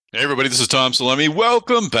Hey everybody, this is Tom Salemi.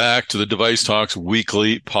 Welcome back to the Device Talks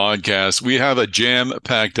Weekly podcast. We have a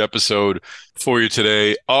jam-packed episode for you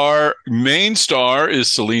today. Our main star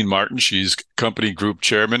is Celine Martin. She's company group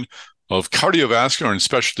chairman of Cardiovascular and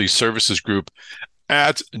Specialty Services Group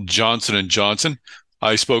at Johnson & Johnson.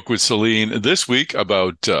 I spoke with Celine this week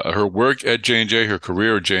about her work at J&J, her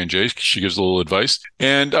career at J&J. She gives a little advice,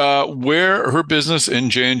 and where her business and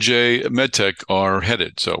J&J MedTech are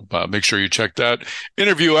headed. So make sure you check that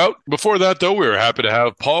interview out. Before that, though, we were happy to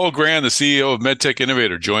have Paul Grand, the CEO of MedTech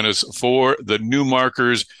Innovator, join us for the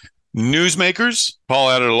Newmarker's Newsmakers. Paul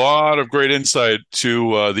added a lot of great insight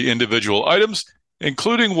to the individual items,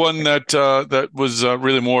 including one that was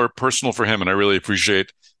really more personal for him, and I really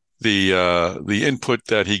appreciate the input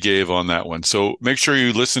that he gave on that one. So make sure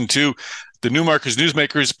you listen to the Newmarker's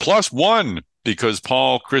Newsmakers plus one, because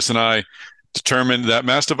Paul, Chris, and I determined that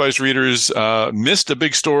mass device readers missed a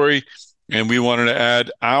big story, and we wanted to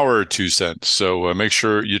add our 2 cents. So make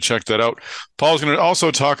sure you check that out. Paul's going to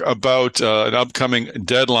also talk about an upcoming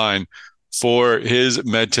deadline for his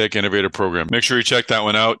MedTech Innovator program. Make sure you check that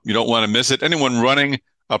one out. You don't want to miss it. Anyone running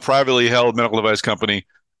a privately held medical device company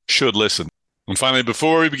should listen. And finally,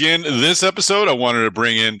 before we begin this episode, I wanted to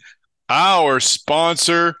bring in our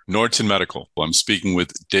sponsor, Nordson Medical. I'm speaking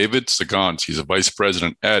with David Sagans. He's a vice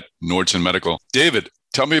president at Nordson Medical. David,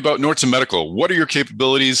 tell me about Nordson Medical. What are your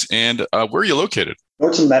capabilities and where are you located?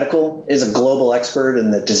 Nordson Medical is a global expert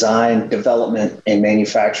in the design, development, and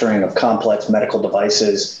manufacturing of complex medical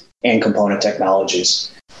devices and component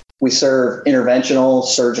technologies. We serve interventional,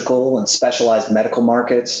 surgical, and specialized medical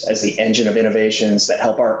markets as the engine of innovations that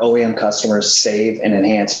help our OEM customers save and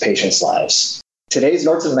enhance patients' lives. Today's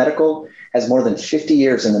Nordson Medical has more than 50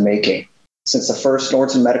 years in the making. Since the first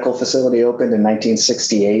Nordson Medical facility opened in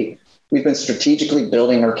 1968, we've been strategically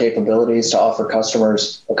building our capabilities to offer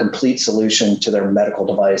customers a complete solution to their medical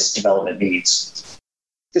device development needs.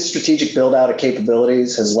 This strategic build-out of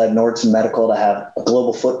capabilities has led Nordson Medical to have a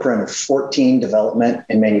global footprint of 14 development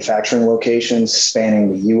and manufacturing locations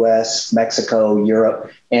spanning the U.S., Mexico, Europe,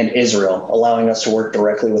 and Israel, allowing us to work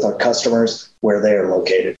directly with our customers where they are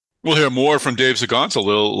located. We'll hear more from Dave Sagans a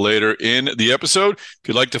little later in the episode. If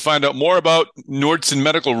you'd like to find out more about Nordson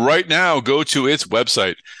Medical right now, go to its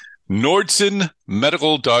website,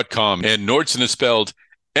 nordsonmedical.com. And Nordson is spelled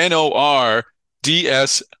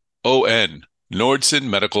Nordson.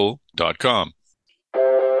 nordsonmedical.com.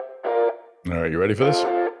 All right, you ready for this?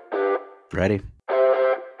 Ready.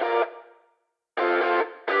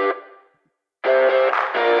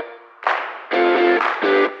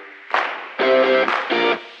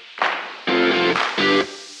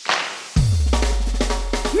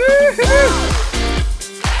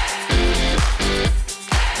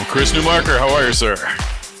 Chris Newmarker, how are you, sir?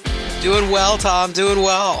 Doing well, Tom. Doing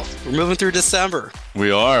well. We're moving through December. We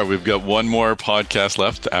are. We've got one more podcast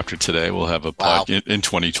left after today. We'll have a pod in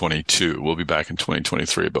 2022. We'll be back in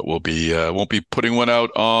 2023, but we'll be won't be putting one out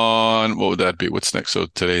on, what would that be? What's next? So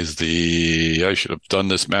today's I should have done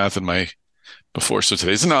this math in my before. So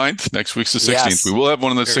today's the 9th. Next week's the 16th. Yes. We will have one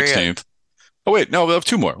on the Very 16th. good. Oh wait, no, we'll have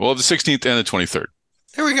two more. We'll have the 16th and the 23rd.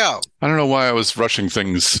 There we go. I don't know why I was rushing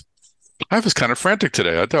things. I was kind of frantic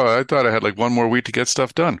today. I thought I had like one more week to get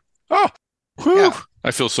stuff done. Oh, whew. Yeah.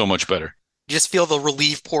 I feel so much better. You just feel the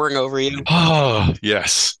relief pouring over you. Oh,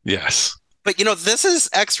 yes. But this is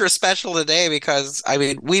extra special today because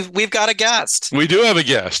we've got a guest. We do have a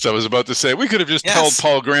guest. I was about to say we could have just held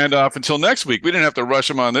Paul Grand off until next week. We didn't have to rush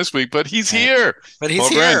him on this week, but he's here. But he's Paul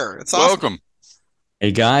here. Grand, It's awesome. welcome.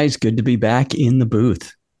 Hey guys, good to be back in the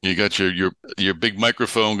booth. You got your big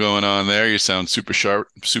microphone going on there. You sound super sharp,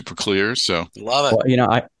 super clear. So Love it.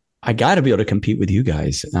 Well, I got to be able to compete with you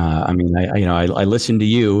guys. I listen to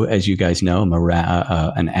you, as you guys know. I'm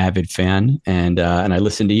an avid fan, and I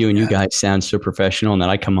listen to you, and you guys sound so professional. And then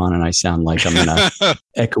I come on and I sound like I'm in an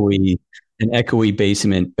echoey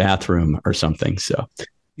basement bathroom or something. So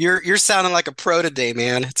You're sounding like a pro today,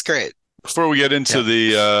 man. It's great. before we get into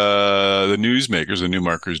the newsmakers, the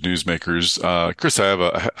Newmarker's Newsmakers, Chris,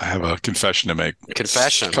 I have a confession to make.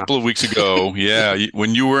 Confession. A couple of weeks ago,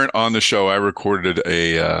 when you weren't on the show, I recorded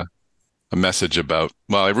a message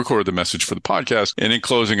I recorded the message for the podcast, and in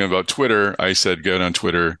closing about Twitter, I said, go on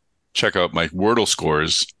Twitter, check out my Wordle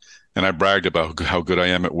scores, and I bragged about how good I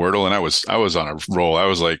am at Wordle, and I was on a roll. I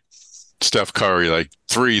was like Steph Curry, like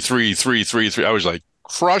 3, 3, 3, 3, 3. I was like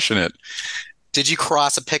crushing it. Did you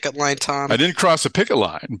cross a picket line, Tom? I didn't cross a picket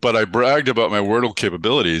line, but I bragged about my Wordle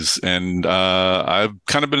capabilities, and I've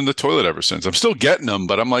kind of been in the toilet ever since. I'm still getting them,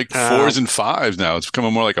 but I'm like 4s and 5s now. It's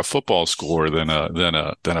becoming more like a football score than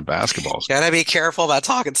a basketball score. Gotta be careful about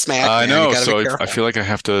talking smack. I know, so I I feel like I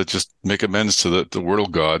have to just make amends to the Wordle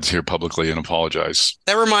gods here publicly and apologize.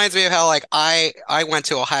 That reminds me of how I went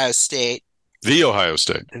to Ohio State. The Ohio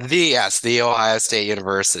State. The Ohio State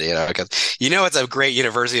University, because it's a great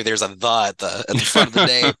university if there's a the at the front of the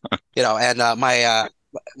name, and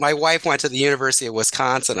my wife went to the University of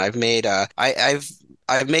Wisconsin. I've made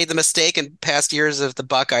the mistake in past years if the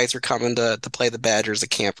Buckeyes are coming to play the Badgers at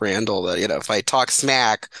Camp Randall that if I talk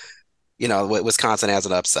smack, Wisconsin has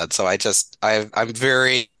an upset. So I'm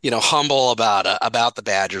very humble about the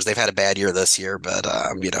Badgers. They've had a bad year this year, but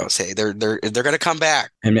say they're going to come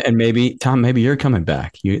back. And maybe Tom, maybe you're coming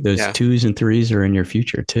back. Those 2s and 3s are in your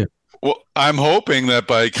future too. Well, I'm hoping that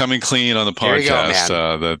by coming clean on the podcast,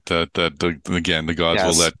 go, again, the gods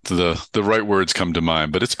will let the right words come to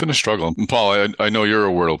mind. But it's been a struggle. And Paul, I know you're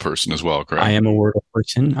a Wordle person as well, correct? I am a Wordle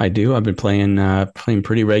person. I do. I've been playing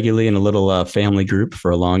pretty regularly in a little family group for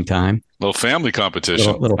a long time. Little family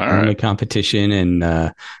competition. Little family competition,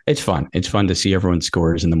 and it's fun. It's fun to see everyone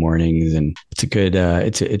scores in the mornings, and it's a good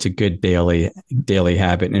it's a good daily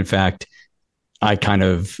habit. And in fact, I kind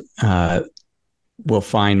of will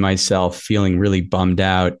find myself feeling really bummed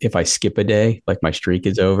out if I skip a day, like my streak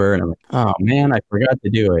is over, and I'm like, oh man, I forgot to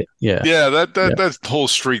do it. Yeah, that whole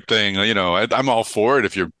streak thing. I'm all for it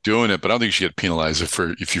if you're doing it, but I don't think you should get penalized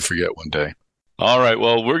if you forget one day. All right,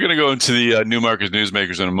 well, we're going to go into the New Markets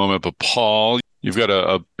Newsmakers in a moment, but Paul, you've got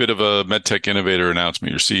a bit of a MedTech Innovator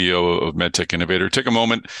announcement. You're CEO of MedTech Innovator. Take a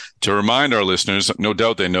moment to remind our listeners, no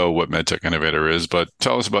doubt they know what MedTech Innovator is, but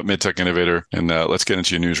tell us about MedTech Innovator, and let's get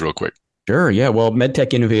into your news real quick. Sure. Yeah. Well,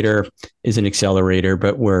 MedTech Innovator is an accelerator,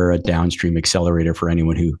 but we're a downstream accelerator for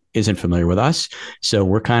anyone who isn't familiar with us. So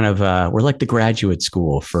we're kind of we're like the graduate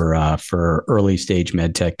school for early stage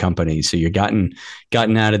medtech companies. So you've gotten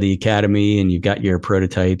out of the academy and you've got your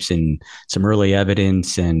prototypes and some early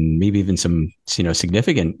evidence and maybe even some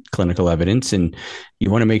significant clinical evidence, and you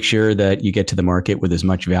want to make sure that you get to the market with as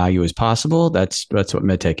much value as possible. That's what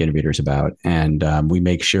MedTech Innovator is about, and we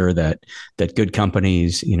make sure that good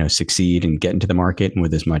companies succeed and get into the market and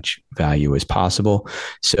with as much value as possible.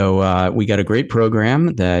 So we got a great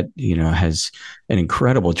program that has an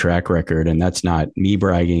incredible track record, and that's not me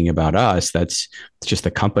bragging about us. That's just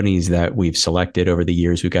the companies that we've selected over the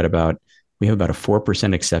years. We have about a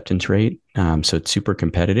 4% acceptance rate, so it's super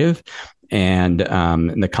competitive. And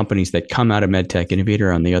the companies that come out of MedTech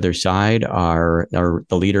Innovator on the other side are the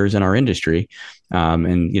leaders in our industry.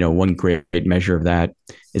 And one great measure of that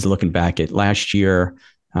is looking back at last year.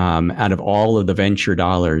 Out of all of the venture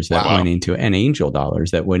dollars that went into, and angel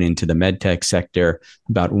dollars that went into the medtech sector,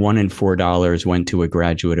 about $1 in $4 went to a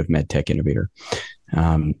graduate of MedTech Innovator.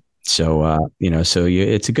 It's a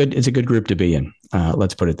good group to be in.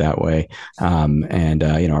 Let's put it that way.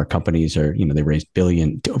 Our companies are, they raised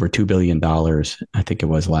over $2 billion, I think it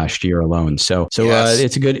was last year alone. So yes.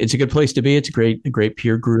 It's a good place to be. It's a great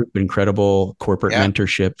peer group, incredible corporate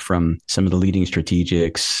mentorship from some of the leading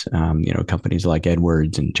strategics, companies like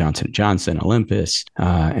Edwards and Johnson & Johnson, Olympus,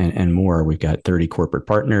 and more. We've got 30 corporate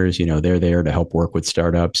partners. They're there to help work with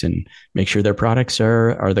startups and make sure their products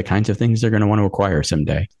are the kinds of things they're going to want to acquire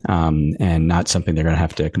someday, and not something they're going to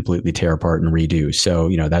have to completely tear apart and redo. So,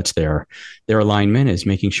 that's their alignment, is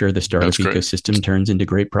making sure the startup ecosystem turns into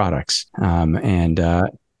great products. And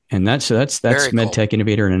that's MedTech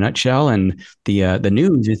Innovator in a nutshell. And the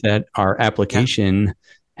news is that our application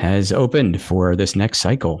has opened for this next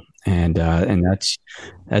cycle. And that's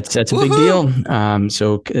a big deal.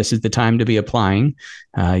 So this is the time to be applying.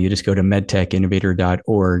 You just go to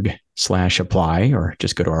medtechinnovator.org/apply, or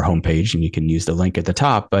just go to our homepage and you can use the link at the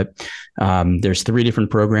top. But there's 3 different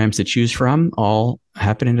programs to choose from, all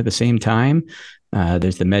happening at the same time.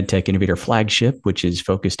 There's the MedTech Innovator Flagship, which is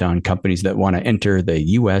focused on companies that want to enter the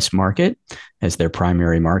U.S. market as their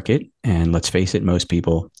primary market. And let's face it, most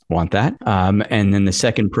people want that. And then the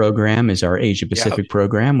second program is our Asia Pacific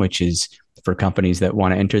program, which is for companies that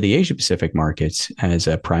want to enter the Asia Pacific markets as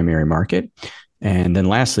a primary market. And then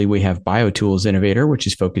lastly, we have BioTools Innovator, which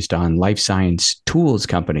is focused on life science tools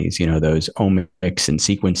companies, those omics and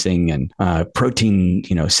sequencing and protein,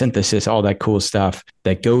 synthesis, all that cool stuff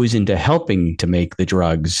that goes into helping to make the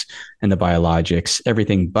drugs and the biologics.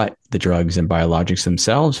 Everything but the drugs and biologics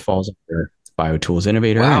themselves falls under BioTools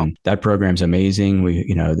Innovator. Wow. And that program's amazing.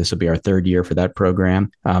 This will be our third year for that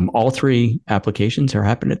program. All three applications are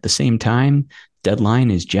happening at the same time. Deadline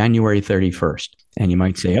is January 31st. And you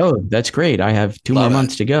might say, oh, that's great. I have two more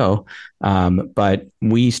months to go. But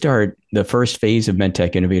we start the first phase of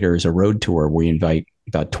MedTech Innovator is a road tour. We invite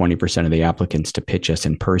about 20% of the applicants to pitch us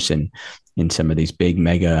in person in some of these big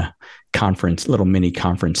mega conference, little mini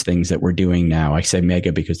conference things that we're doing now. I say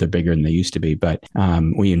mega because they're bigger than they used to be, but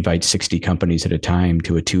we invite 60 companies at a time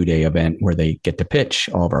to a 2-day event where they get to pitch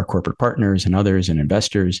all of our corporate partners and others and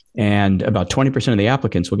investors. And about 20% of the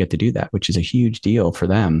applicants will get to do that, which is a huge deal for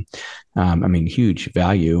them. Huge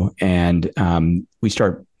value. And we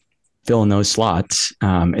start filling those slots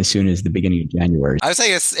as soon as the beginning of January. I was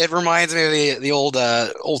saying it reminds me of the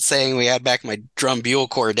old saying we had back in my drum bugle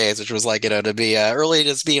corps days, which was like, to be early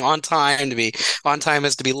is to be on time, to be on time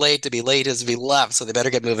is to be late is to be left. So they better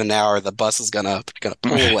get moving now or the bus is gonna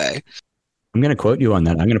pull away. I'm going to quote you on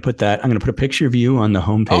that. I'm going to put a picture of you on the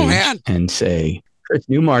homepage and say, Chris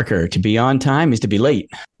Newmarker, to be on time is to be late.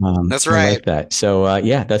 That's right. I like that. So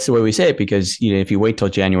that's the way we say it, because if you wait till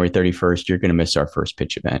January 31st, you're going to miss our first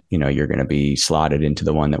pitch event. You're going to be slotted into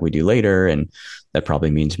the one that we do later, and that probably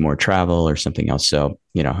means more travel or something else. So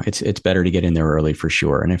it's better to get in there early for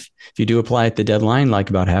sure. And if you do apply at the deadline, like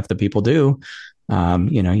about half the people do,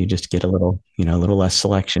 you just get a little less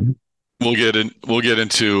selection. We'll get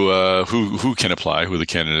into who can apply, who the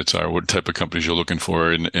candidates are, what type of companies you're looking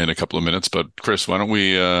for in a couple of minutes. But Chris, why don't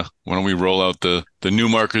we roll out the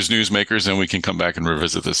Newmarkers newsmakers, and we can come back and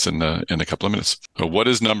revisit this in a couple of minutes. So what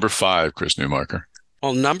is number 5, Chris Newmarker?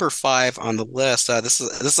 Well, number 5 on the list. This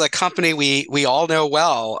is a company we all know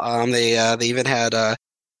well. They even had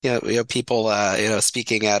people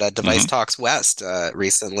speaking at Device Talks West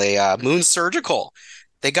recently. Moon Surgical.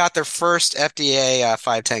 They got their first FDA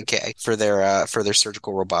 510K for their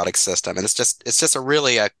surgical robotic system, and it's just a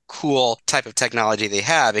really cool type of technology they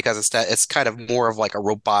have, because it's kind of more of like a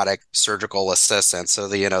robotic surgical assistant. So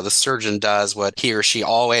the surgeon does what he or she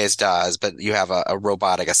always does, but you have a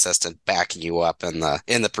robotic assistant backing you up in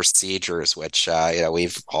the procedures, which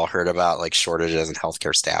we've all heard about, like shortages in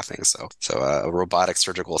healthcare staffing. So a robotic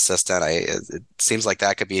surgical assistant, it seems like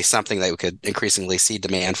that could be something that we could increasingly see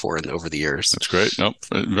demand for over the years. That's great. Nope.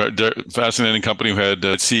 Fascinating company. We had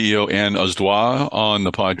CEO Anne Ozdois on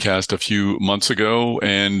the podcast a few months ago,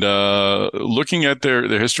 and looking at their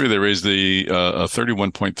history, they raised a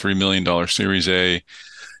 $31.3 million Series A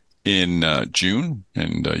in June,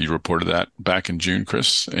 and you reported that back in June,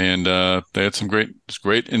 Chris. And they had some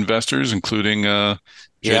great investors, including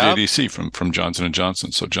JDC from Johnson &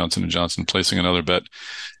 Johnson. So Johnson & Johnson placing another bet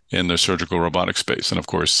in the surgical robotic space, and of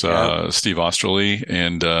course Steve Osterly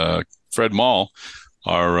and Fred Moll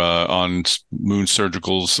are on Moon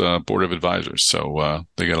Surgical's board of advisors. So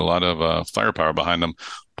they got a lot of firepower behind them.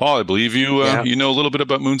 Paul, I believe you know a little bit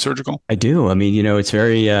about Moon Surgical. I do. It's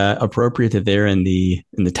very appropriate that they're in the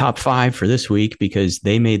top 5 for this week, because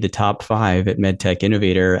they made the top 5 at MedTech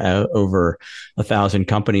Innovator over 1,000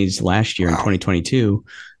 companies last year in 2022.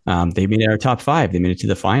 They made our top 5. They made it to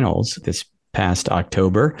the finals this past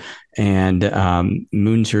October. And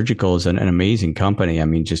Moon Surgical is an amazing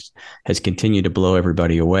company. Just has continued to blow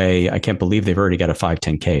everybody away. I can't believe they've already got a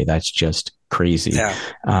 510K. That's just crazy.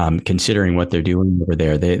 Considering what they're doing over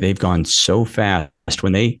there. They've gone so fast.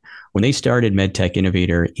 When they started MedTech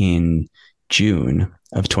Innovator in June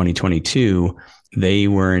of 2022, they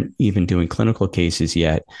weren't even doing clinical cases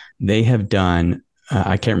yet. They have done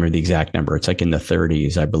I can't remember the exact number. It's like in the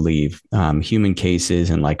 30s, I believe, human cases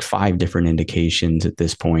and like 5 different indications at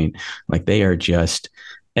this point. Like they are just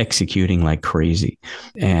executing like crazy.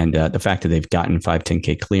 And the fact that they've gotten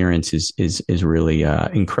 510K clearance is really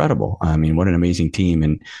incredible. What an amazing team.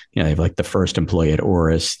 And, they have like the first employee at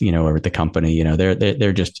Auris, over at the company,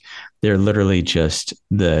 they're literally just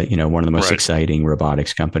one of the most exciting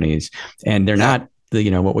robotics companies. And they're not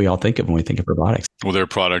what we all think of when we think of robotics. Well, their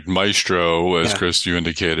product Maestro, as Chris, you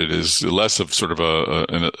indicated, is less of sort of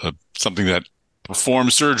a something that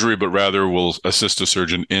performs surgery, but rather will assist a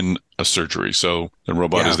surgeon in a surgery. So the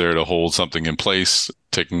robot is there to hold something in place,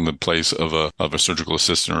 taking the place of a surgical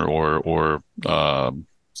assistant or I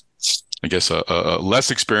guess a less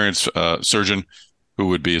experienced surgeon who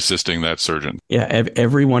would be assisting that surgeon. Yeah,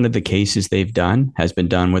 every one of the cases they've done has been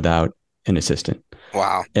done without an assistant.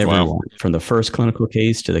 Wow. Everyone, from the first clinical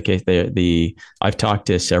case to the case, I've talked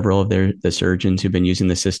to several of the surgeons who've been using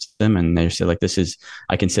the system, and they say, like,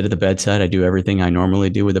 I can sit at the bedside. I do everything I normally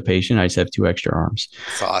do with a patient. I just have 2 extra arms.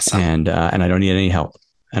 That's awesome. And I don't need any help.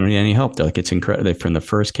 They're like, it's incredible. From the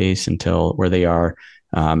first case until where they are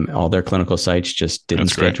All their clinical sites just didn't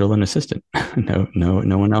schedule an assistant. No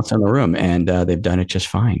one else in the room, and they've done it just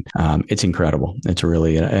fine. It's incredible. It's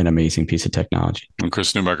really an amazing piece of technology. And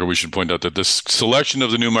Chris Newmarker, we should point out that this selection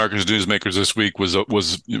of the Newmarkers Newsmakers this week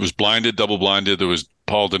was blinded, double blinded.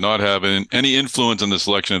 Paul did not have any influence on the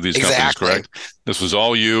selection of these companies, correct? This was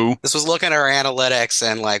all you. This was looking at our analytics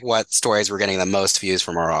and like what stories were getting the most views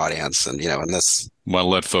from our audience, and and this. Want to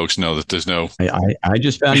let folks know that there's no. I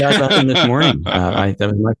just found out about them this morning. That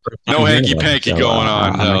was my first no hanky panky going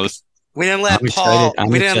on. No. We didn't let Paul.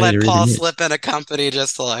 We didn't let Paul slip in a company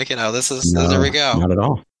just to this is. There we go. Not at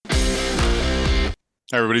all. Hi,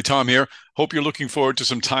 everybody. Tom here. Hope you're looking forward to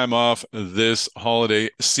some time off this holiday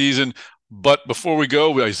season. But before we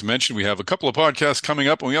go, as mentioned, we have a couple of podcasts coming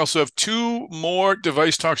up, and we also have 2 more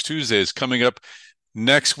Device Talks Tuesdays coming up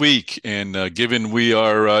next week. And given we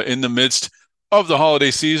are in the midst of the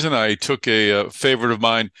holiday season, I took a favorite of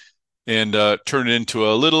mine and turned it into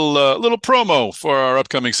a little promo for our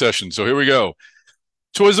upcoming session. So here we go.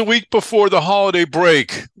 'Twas a week before the holiday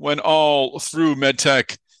break when all through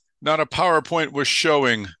MedTech, not a PowerPoint was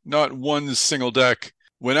showing, not one single deck.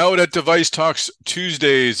 When out at Device Talks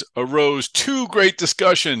Tuesdays arose 2 great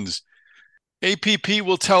discussions. APP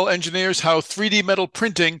will tell engineers how 3D metal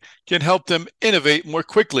printing can help them innovate more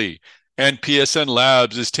quickly. And PSN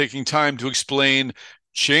Labs is taking time to explain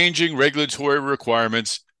changing regulatory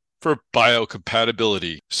requirements for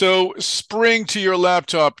biocompatibility. So spring to your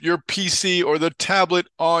laptop, your PC, or the tablet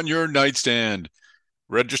on your nightstand.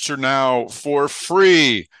 Register now for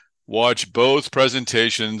free. Watch both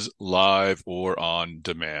presentations live or on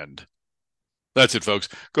demand. That's it, folks.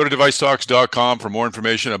 Go to devicetalks.com for more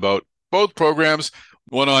information about both programs.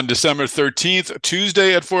 One on December 13th,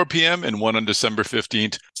 Tuesday at 4 p.m., and one on December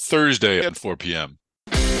 15th, Thursday at 4 p.m.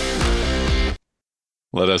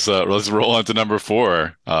 Let's roll on to number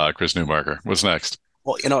 4, Chris Newmarker. What's next?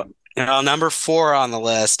 Well, number 4 on the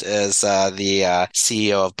list is the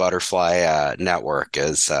CEO of Butterfly Network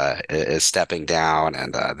is stepping down,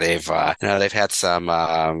 and they've had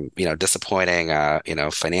some disappointing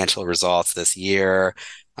financial results this year.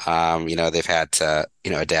 They've had to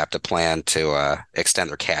adapt a plan to extend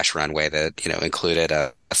their cash runway that included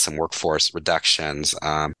some workforce reductions.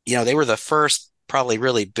 They were the first probably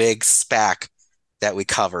really big SPAC that we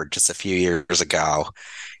covered just a few years ago,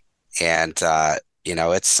 and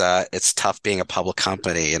it's tough being a public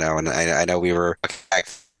company, and I know we were like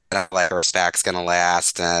our SPAC's going to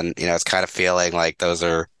last, and it's kind of feeling like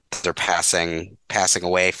they're passing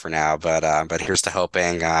away for now, but here's to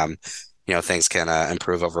hoping things can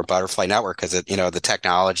improve over Butterfly Network, because the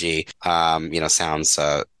technology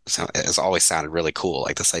has always sounded really cool.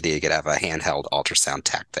 Like this idea you could have a handheld ultrasound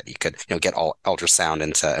tech that you could get all ultrasound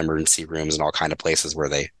into emergency rooms and all kind of places where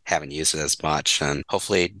they haven't used it as much, and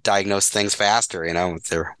hopefully diagnose things faster. If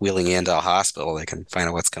they're wheeling you into a hospital, they can find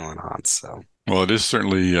out what's going on. So, well, it is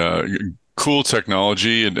certainly cool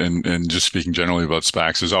technology, and just speaking generally about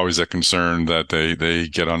SPACs, there's always that concern that they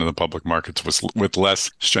get onto the public markets with less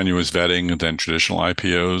strenuous vetting than traditional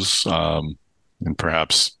IPOs, and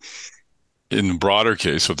perhaps in the broader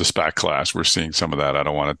case of the SPAC class, we're seeing some of that. I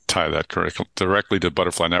don't want to tie that directly to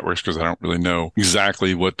Butterfly Networks because I don't really know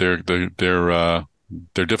exactly what their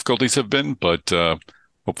difficulties have been, but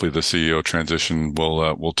hopefully the CEO transition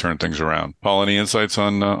will turn things around. Paul, any insights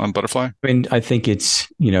on Butterfly? I mean, I think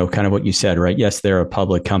it's kind of what you said, right? Yes, they're a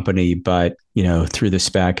public company, but through the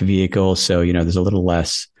SPAC vehicle, so there's a little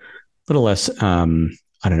less.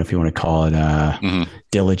 I don't know if you want to call it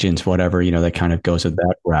diligence, whatever, that kind of goes with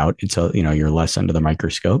that route. It's you're less under the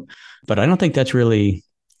microscope, but I don't think that's really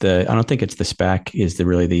I don't think it's the SPAC is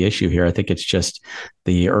really the issue here. I think it's just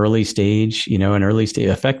the early stage,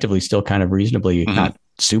 effectively still kind of reasonably, not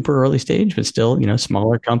super early stage, but still,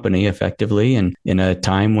 smaller company effectively. And in a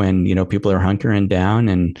time when, people are hunkering down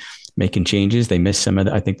and making changes, they miss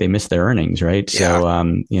I think they missed their earnings, right? Yeah. So,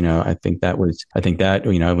 I think that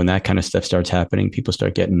when that kind of stuff starts happening, people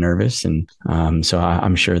start getting nervous. And so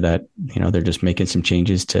I'm sure that, they're just making some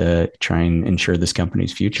changes to try and ensure this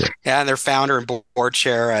company's future. Yeah. And their founder and board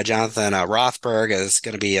chair, Jonathan Rothberg, is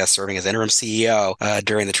going to be serving as interim CEO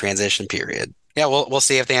during the transition period. Yeah, we'll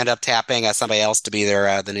see if they end up tapping somebody else to be their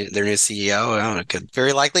new CEO. It could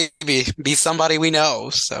very likely be somebody we know.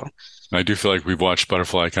 So I do feel like we've watched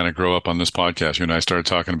Butterfly kind of grow up on this podcast. You and I started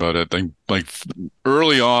talking about it like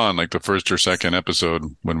early on, like the first or second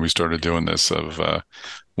episode when we started doing this of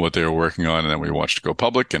what they were working on, and then we watched it go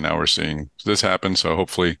public, and now we're seeing this happen. So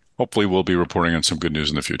hopefully we'll be reporting on some good news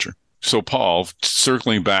in the future. So Paul,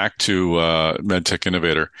 circling back to MedTech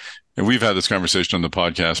Innovator, and we've had this conversation on the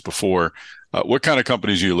podcast before. What kind of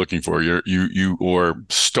companies are you looking for? You or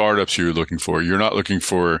startups you're looking for? You're not looking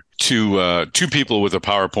for two people with a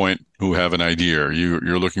PowerPoint who have an idea.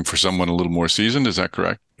 You're looking for someone a little more seasoned. Is that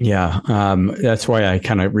correct? Yeah, that's why I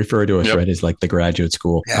kind of refer to us, right, as like the graduate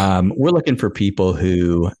school. Yeah. We're looking for people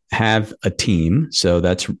who have a team. So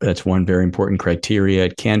that's one very important criteria.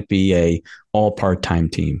 It can't be a all part-time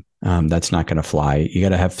team. That's not going to fly. You got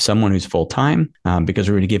to have someone who's full time because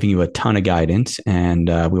we're going to be giving you a ton of guidance, and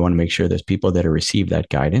we want to make sure there's people that have received that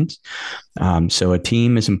guidance. So a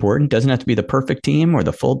team is important. Doesn't have to be the perfect team or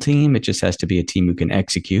the full team. It just has to be a team who can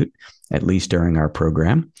execute, at least during our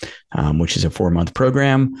program, which is a 4-month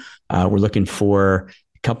program. We're looking for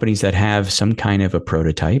companies that have some kind of a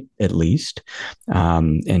prototype, at least.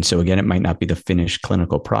 And so again, it might not be the finished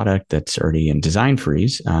clinical product that's already in design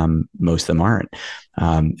freeze. Most of them aren't.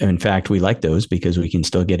 In fact, we like those because we can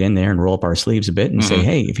still get in there and roll up our sleeves a bit and say,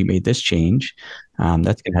 hey, if you made this change,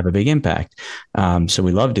 that's going to have a big impact. So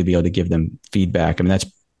we love to be able to give them feedback. I mean, that's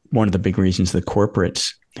one of the big reasons the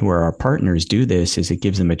corporates who are our partners do this is it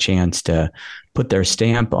gives them a chance to put their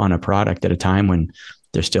stamp on a product at a time when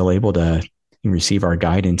they're still able to receive our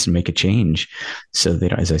guidance and make a change. So they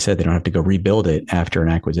don't, as I said, they don't have to go rebuild it after an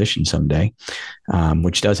acquisition someday,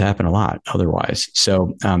 which does happen a lot otherwise.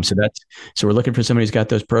 So we're looking for somebody who's got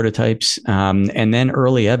those prototypes, and then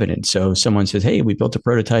early evidence. So someone says, hey, we built a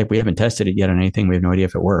prototype. We haven't tested it yet on anything. We have no idea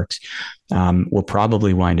if it works. We'll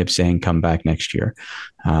probably wind up saying, come back next year.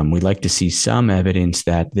 We'd like to see some evidence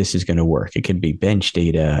that this is going to work. It could be bench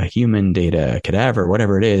data, human data, cadaver,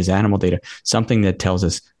 whatever it is, animal data, something that tells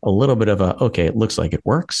us a little bit of okay, it looks like it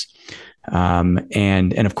works.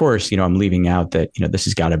 And of course, I'm leaving out that, this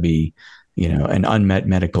has got to be, an unmet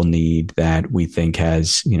medical need that we think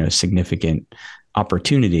has, significant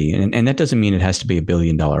opportunity. And that doesn't mean it has to be $1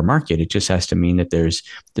 billion market. It just has to mean that there's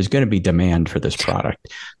going to be demand for this product.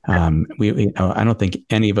 I don't think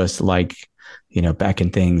any of us like, back in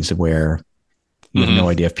things where you have no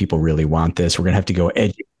idea if people really want this. We're going to have to go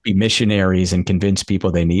be missionaries and convince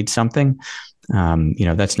people they need something.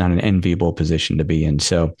 That's not an enviable position to be in.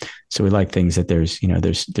 So we like things that there's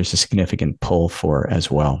a significant pull for as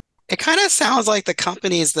well. It kind of sounds like the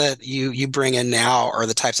companies that you bring in now are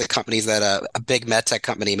the types of companies that a big medtech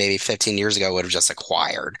company maybe 15 years ago would have just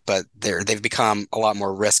acquired, but they've become a lot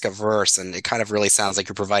more risk averse. And it kind of really sounds like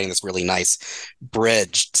you're providing this really nice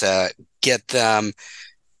bridge to get them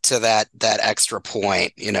to that extra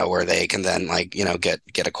point, where they can then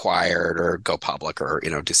get acquired or go public or,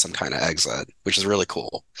 do some kind of exit, which is really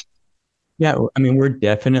cool. Yeah, I mean, we're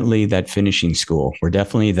definitely that finishing school. We're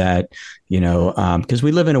definitely that, because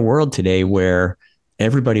we live in a world today where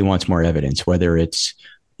everybody wants more evidence, whether it's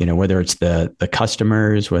the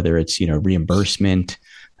customers, whether it's, reimbursement,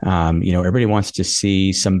 everybody wants to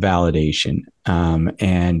see some validation,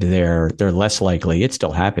 and they're less likely, it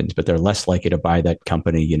still happens, but they're less likely to buy that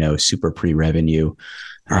company, super pre-revenue.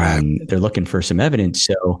 They're looking for some evidence.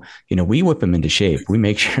 So, we whip them into shape. We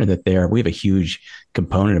make sure that we have a huge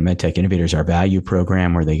component of MedTech Innovators, our value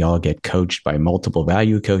program, where they all get coached by multiple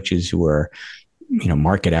value coaches who are,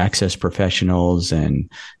 market access professionals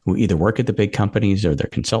and who either work at the big companies or they're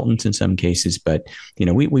consultants in some cases, but,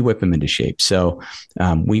 we whip them into shape. So,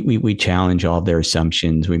 we challenge all of their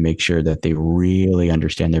assumptions. We make sure that they really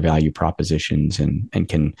understand their value propositions and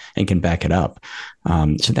can back it up.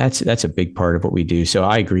 So that's a big part of what we do. So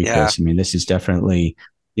I agree, Chris. I mean, this is definitely,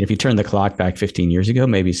 if you turn the clock back 15 years ago,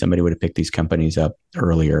 maybe somebody would have picked these companies up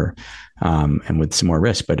earlier, and with some more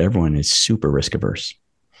risk, but everyone is super risk averse.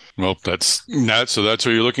 Well, that's what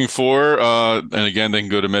you're looking for. And again, they can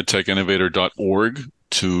go to medtechinnovator.org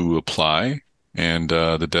to apply. And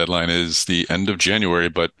the deadline is the end of January,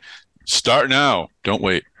 but start now. Don't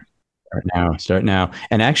wait. Start now.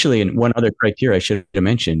 And actually, one other criteria I should have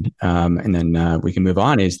mentioned, and then we can move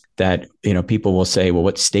on, is that, people will say, well,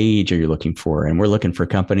 what stage are you looking for? And we're looking for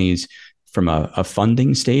companies from a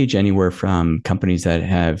funding stage, anywhere from companies that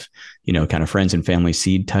have, kind of friends and family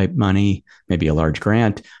seed type money, maybe a large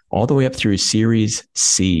grant, all the way up through Series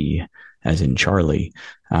C, as in Charlie.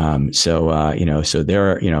 So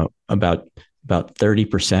there are, about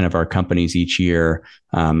 30% of our companies each year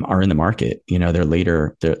are in the market.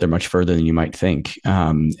 They're much further than you might think.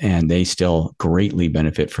 And they still greatly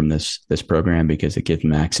benefit from this program because it gives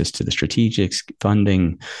them access to the strategics,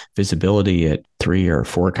 funding, visibility at 3 or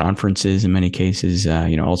 4 conferences in many cases,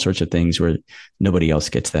 all sorts of things where nobody else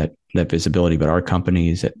gets that visibility, but our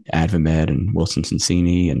companies at AdvaMed and Wilson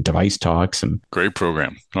Sonsini and Device Talks. Great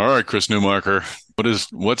program. All right, Chris Newmarker.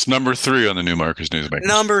 What's number 3 on the Newmarker's Newsmakers?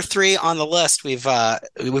 Number 3 on the list, we've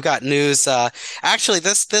got news. Actually,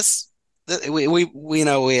 this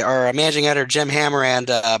our managing editor Jim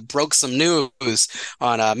Hammerand broke some news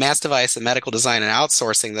on mass device and medical design and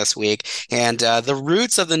outsourcing this week, and the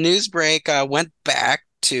roots of the news break went back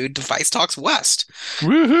to Device Talks West.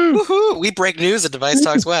 Woohoo! Woohoo! We break news at Device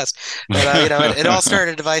Talks West, but it all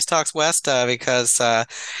started at Device Talks West because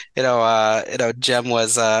Jim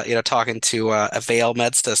was talking to Avail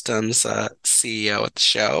Med Systems CEO at the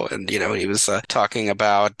show, and he was talking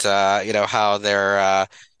about how they're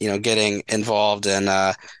getting involved in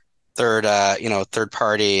third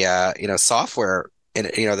party software.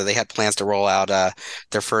 That they had plans to roll out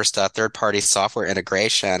their first third-party software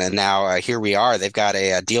integration, and now here we are. They've got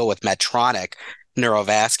a deal with Medtronic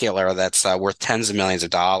Neurovascular that's worth tens of millions of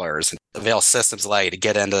dollars. And Avail Systems allow you to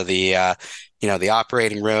get into the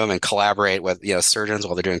operating room and collaborate with surgeons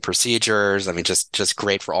while they're doing procedures. I mean, just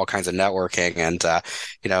great for all kinds of networking. And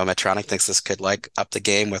Medtronic thinks this could up the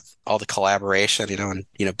game with all the collaboration,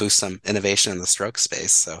 and boost some innovation in the stroke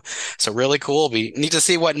space. So really cool. We need to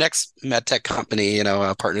see what next medtech company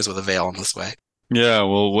partners with Avail in this way. Yeah,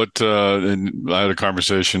 well, I had a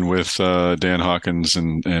conversation with Dan Hawkins,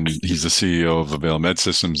 and he's the CEO of Avail Med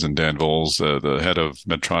Systems, and Dan Voles, the head of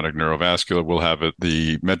Medtronic Neurovascular. We'll have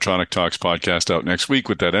the Medtronic Talks podcast out next week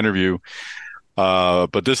with that interview.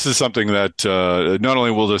 But this is something that not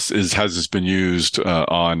only has this been used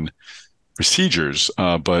on procedures,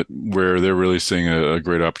 but where they're really seeing a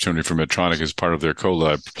great opportunity for Medtronic as part of their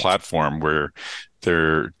CoLab platform, where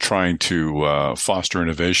they're trying to foster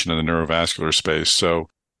innovation in the neurovascular space. So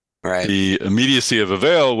right. The immediacy of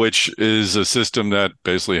Avail, which is a system that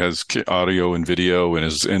basically has audio and video and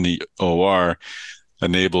is in the OR,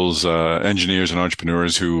 enables engineers and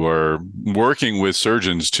entrepreneurs who are working with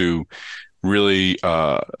surgeons to really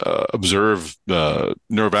observe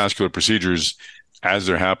neurovascular procedures as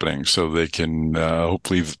they're happening, so they can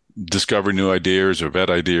hopefully discover new ideas or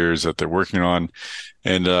vet ideas that they're working on.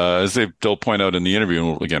 And as they'll point out in the interview,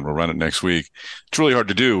 and again, we'll run it next week, it's really hard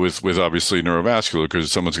to do with obviously neurovascular, because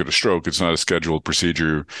if someone's got a stroke, it's not a scheduled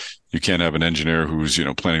procedure. You can't have an engineer who's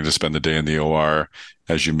planning to spend the day in the OR,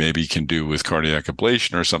 as you maybe can do with cardiac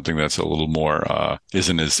ablation or something that's a little more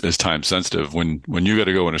isn't as time sensitive. When you got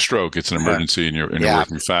to go in a stroke, it's an emergency, and you're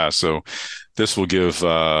working fast. So this will give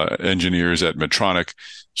engineers at Medtronic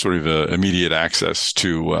sort of immediate access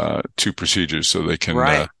to procedures, so they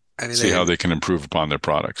can see how they can improve upon their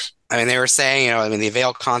products. I mean, they were saying, the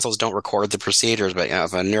Avail consoles don't record the procedures, but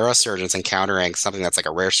if a neurosurgeon's encountering something that's like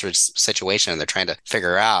a rare situation and they're trying to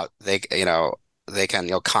figure out, they can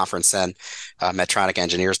conference in Medtronic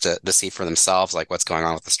engineers to see for themselves like what's going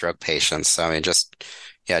on with the stroke patients. So I mean, just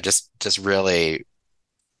really,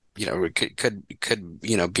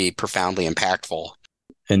 could be profoundly impactful.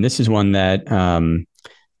 And this is one that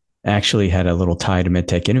actually had a little tie to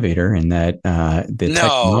MedTech Innovator, in that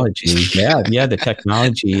technology, the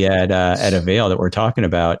technology at Avail that we're talking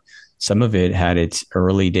about, some of it had its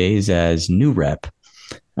early days as NuRep.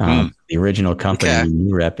 The original company,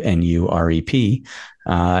 NuRep, NuRep,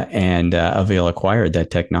 and Avail acquired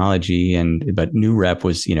that technology. But NuRep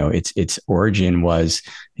was, its origin was,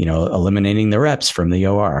 eliminating the reps from the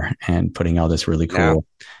OR and putting all this really cool,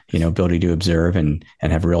 ability to observe and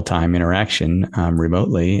have real time interaction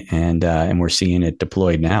remotely, and we're seeing it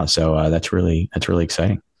deployed now. So that's really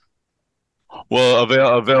exciting. Well,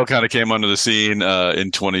 Avail kind of came onto the scene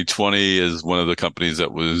in 2020 as one of the companies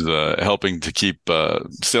that was helping to keep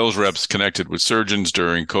sales reps connected with surgeons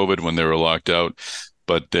during COVID when they were locked out.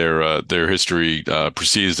 But their history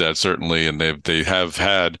precedes that, certainly, and they have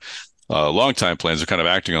had long-time plans. They're kind of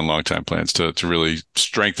acting on long-time plans to really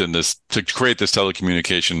strengthen this, to create this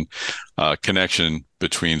telecommunication connection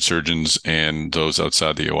between surgeons and those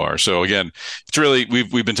outside the OR. So again, it's really,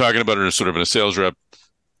 we've been talking about it as sort of in a sales rep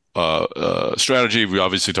strategy. We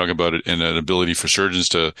obviously talk about it in an ability for surgeons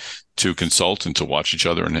to consult and to watch each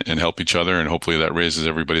other and help each other, and hopefully that raises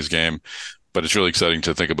everybody's game. But it's really exciting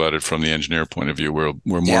to think about it from the engineer point of view, where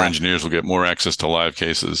more engineers will get more access to live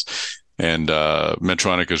cases. And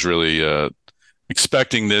Medtronic is really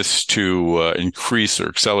expecting this to increase or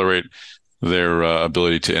accelerate their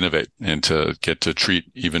ability to innovate and to get to treat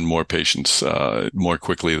even more patients more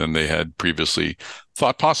quickly than they had previously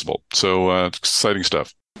thought possible. So exciting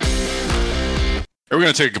stuff. We're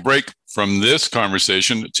going to take a break from this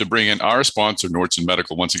conversation to bring in our sponsor, Nordson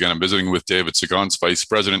Medical. Once again, I'm visiting with David Sagans, Vice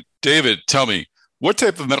President. David, tell me, what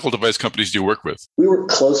type of medical device companies do you work with? We work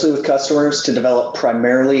closely with customers to develop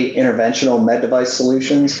primarily interventional med device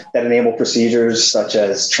solutions that enable procedures such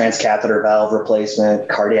as transcatheter valve replacement,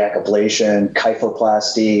 cardiac ablation,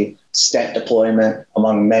 kyphoplasty, stent deployment,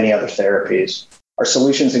 among many other therapies. Our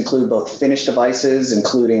solutions include both finished devices,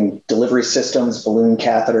 including delivery systems, balloon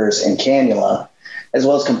catheters, and cannula, as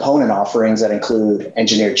well as component offerings that include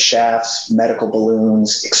engineered shafts, medical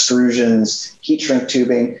balloons, extrusions, heat shrink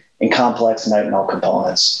tubing, and complex nitinol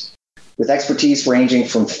components. With expertise ranging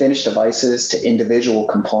from finished devices to individual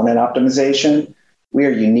component optimization, we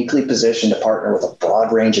are uniquely positioned to partner with a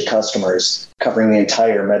broad range of customers covering the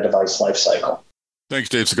entire med device lifecycle. Thanks,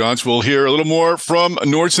 Dave Sagans. We'll hear a little more from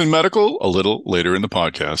Nordson Medical a little later in the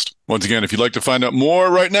podcast. Once again, if you'd like to find out more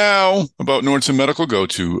right now about Nordson Medical, go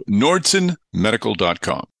to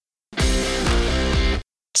nordsonmedical.com.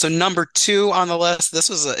 So number 2 on the list, this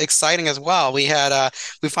was exciting as well. We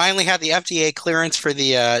finally had the FDA clearance for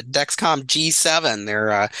the Dexcom G7,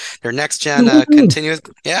 their next gen continuous.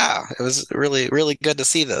 Yeah, it was really, really good to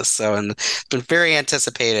see this. So, and it's been very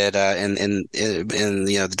anticipated in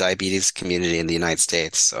the diabetes community in the United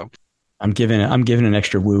States. So I'm giving an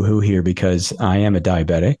extra woohoo here because I am a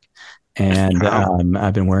diabetic. And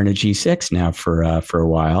I've been wearing a G6 now for a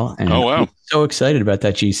while. And oh, wow. I'm so excited about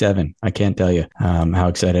that G7. I can't tell you how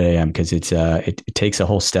excited I am because it takes a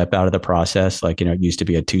whole step out of the process. Like, it used to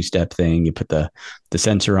be a 2-step thing. You put the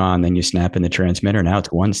sensor on, then you snap in the transmitter. Now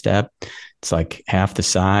it's 1 step. It's like half the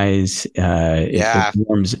size. It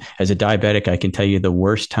warms. As a diabetic, I can tell you the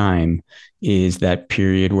worst time is that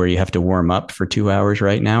period where you have to warm up for 2 hours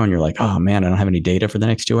right now. And you're like, oh man, I don't have any data for the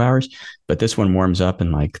next 2 hours. But this one warms up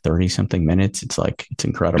in like 30 something minutes. It's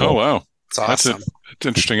incredible. Oh, wow. It's awesome. That's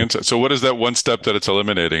interesting insight. So what is that 1 step that it's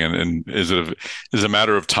eliminating? And is it a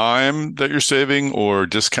matter of time that you're saving or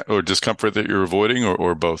discomfort that you're avoiding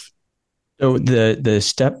or both? So the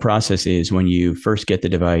step process is when you first get the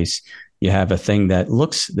device, you have a thing that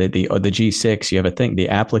looks the G6, you have a thing, the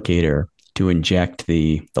applicator to inject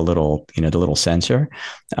the little sensor,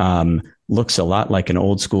 looks a lot like an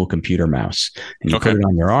old school computer mouse. And you put it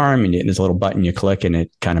on your arm and there's a little button you click and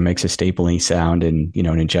it kind of makes a stapling sound and, it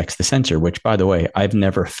injects the sensor, which by the way, I've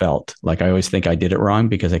never felt. Like I always think I did it wrong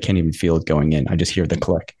because I can't even feel it going in. I just hear the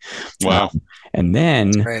click. Wow. And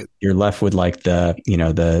then you're left with like the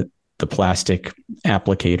plastic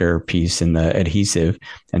applicator piece and the adhesive,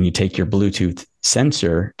 and you take your Bluetooth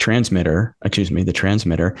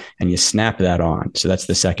transmitter, and you snap that on. So that's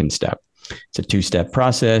the second step. It's a 2-step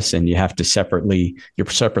process, and you have to you're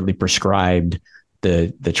separately prescribed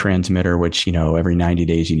the transmitter, which, every 90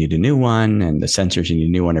 days you need a new one, and the sensors, you need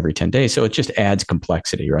a new one every 10 days. So it just adds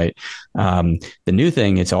complexity, right? The new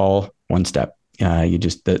thing, it's all 1 step. You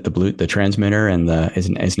just the transmitter and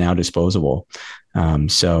is now disposable.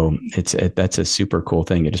 So that's a super cool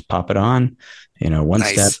thing. You just pop it on, 1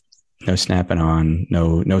 step, no snapping on,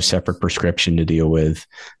 no separate prescription to deal with.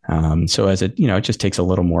 So it just takes a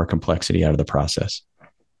little more complexity out of the process.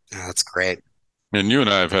 Oh, that's great. And you and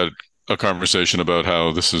I have had a conversation about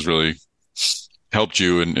how this has really helped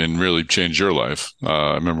you and really changed your life.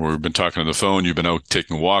 I remember we've been talking on the phone. You've been out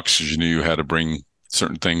taking walks because you knew you had to bring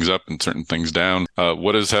certain things up and certain things down.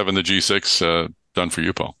 What has having the G6 done for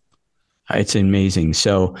you, Paul? It's amazing.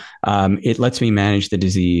 So it lets me manage the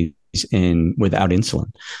disease without insulin,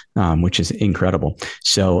 which is incredible.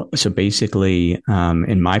 So basically,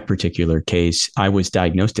 in my particular case, I was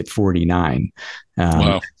diagnosed at 49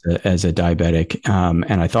 as a diabetic,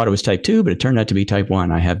 and I thought it was type 2, but it turned out to be type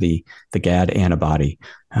 1. I have the GAD antibody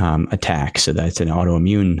attack, so that's an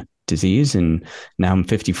autoimmune disease. And now I'm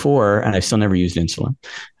 54 and I've still never used insulin,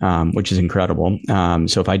 which is incredible.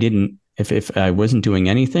 So if I wasn't doing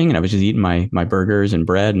anything and I was just eating my burgers and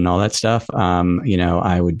bread and all that stuff,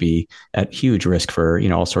 I would be at huge risk for,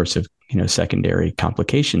 all sorts of, secondary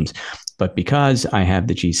complications. But because I have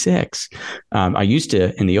the G6,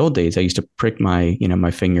 in the old days, I used to prick my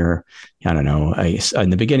finger. I don't know. In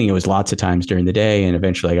the beginning, it was lots of times during the day, and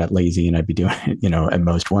eventually I got lazy and I'd be doing it, at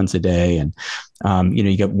most once a day. And,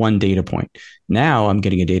 you get one data point. Now I'm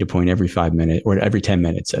getting a data point every 5 minutes or every 10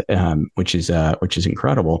 minutes, which is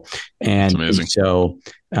incredible. And so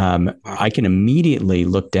I can immediately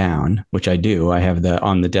look down, which I do. I have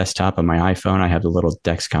on the desktop of my iPhone, I have the little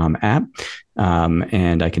Dexcom app,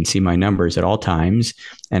 and I can see my numbers at all times.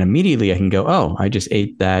 And immediately I can go, oh, I just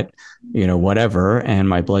ate that, whatever. And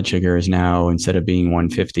my blood sugar is now, instead of being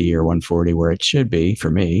 150 or 140, where it should be for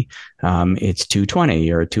me, it's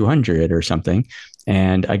 220 or 200 or something.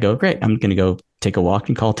 And I go, great, I'm going to go take a walk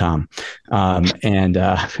and call Tom. And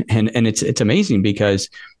it's amazing because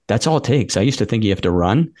that's all it takes. I used to think you have to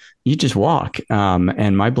run, you just walk.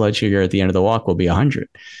 And my blood sugar at the end of the walk will be 100.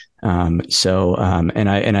 And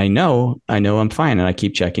I know I'm fine, and I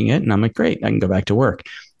keep checking it, and I'm like, great, I can go back to work.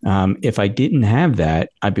 If I didn't have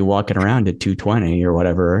that, I'd be walking around at 220 or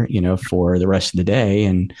whatever, for the rest of the day.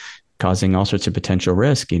 And causing all sorts of potential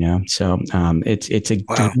risk, So it's a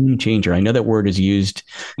game changer. I know that word is used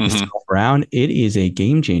around. It is a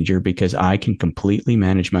game changer because I can completely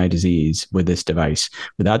manage my disease with this device.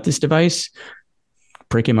 Without this device,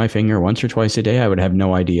 pricking my finger once or twice a day, I would have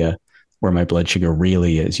no idea where my blood sugar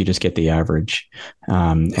really is. You just get the average.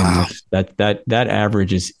 And that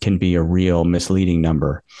average can be a real misleading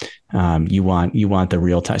number. You want the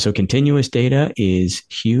real time. So continuous data is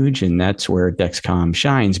huge. And that's where Dexcom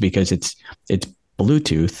shines because it's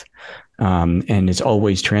Bluetooth. And it's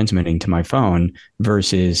always transmitting to my phone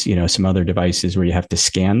versus, some other devices where you have to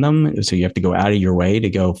scan them. So you have to go out of your way to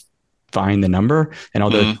go find the number. And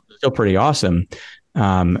although it's still pretty awesome,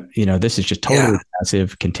 this is just totally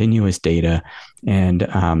massive continuous data. And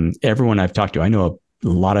everyone I've talked to, I know a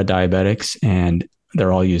lot of diabetics and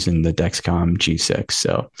they're all using the Dexcom G6.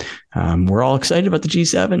 So we're all excited about the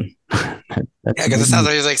G7. Because it sounds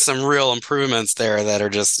like there's like some real improvements there that are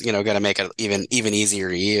just, going to make it even easier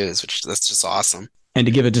to use, which that's just awesome. And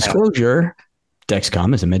to give a disclosure,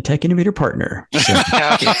 Dexcom is a MedTech Innovator partner. So,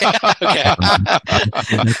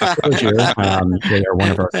 they are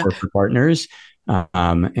one of our corporate partners. But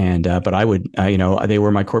I would, they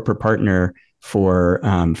were my corporate partner for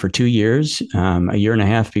 2 years, a year and a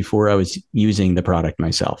half before I was using the product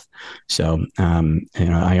myself. So,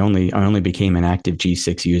 I only became an active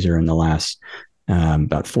G6 user in the last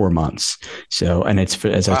about 4 months. So, and it's,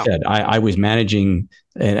 as I said, I was managing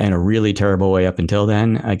in a really terrible way up until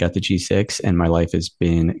then. I got the G6 and my life has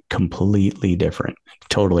been completely different,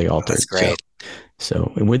 totally altered. That's great.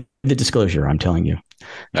 So with the disclosure, I'm telling you.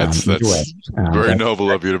 That's very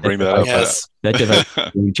noble of you to bring that up. Yes. That device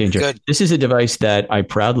changer. Good. This is a device that I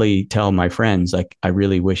proudly tell my friends, like, I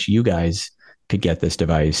really wish you guys could get this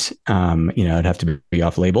device. It'd have to be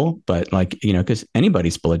off label, but because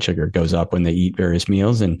anybody's blood sugar goes up when they eat various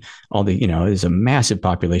meals and all the, there's a massive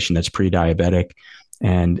population that's pre-diabetic.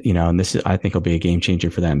 And, and this is, I think will be a game changer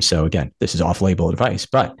for them. So again, this is off label advice,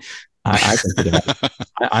 but I think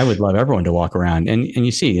I would love everyone to walk around and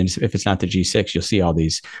you see, and if it's not the G6, you'll see all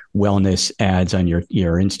these wellness ads on your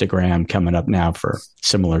Instagram coming up now for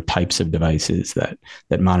similar types of devices that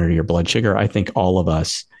monitor your blood sugar. I think all of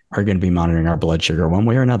us are going to be monitoring our blood sugar one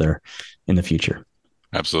way or another in the future.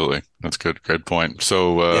 Absolutely. That's good. Great point.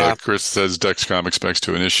 So Chris says Dexcom expects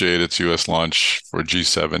to initiate its U.S. launch for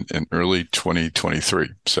G7 in early 2023.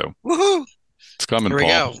 So woohoo! It's coming, Here we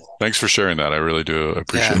Paul. go. Thanks for sharing that. I really do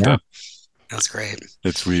appreciate that. That's great.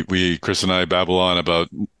 It's we Chris and I babble on about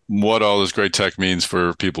what all this great tech means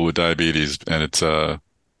for people with diabetes, and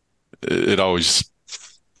it always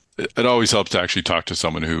helps to actually talk to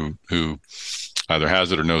someone who either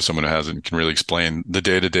has it or knows someone who has it and can really explain the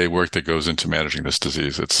day-to-day work that goes into managing this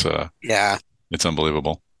disease. It's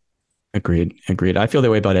unbelievable. Agreed. I feel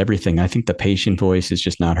that way about everything. I think the patient voice is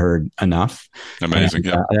just not heard enough. Amazing.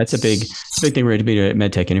 And, that's a big thing. We're going to be a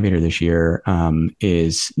MedTech Innovator this year,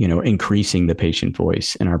 is, increasing the patient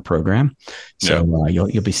voice in our program. So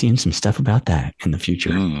you'll be seeing some stuff about that in the future.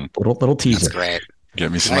 Little teaser. That's great.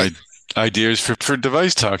 Get me some ideas for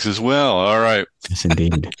device talks as well. All right. Yes,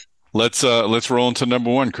 indeed. Let's roll into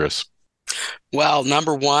number one, Chris. Well,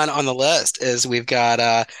 number one on the list is we've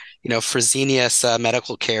got Fresenius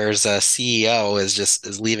Medical Care's CEO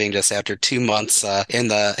is leaving just after 2 months in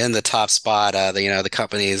the top spot. The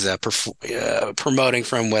company's promoting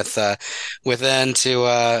from within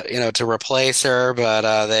to replace her,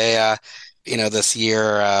 but they this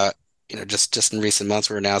year just in recent months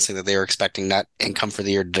we're announcing that they were expecting net income for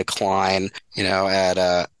the year to decline at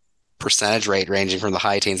a percentage rate ranging from the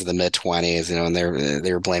high teens to the mid 20s. And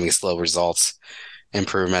they were blaming slow results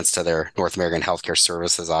improvements to their North American healthcare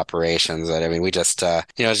services operations. I mean, we just,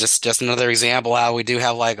 it's just another example how we do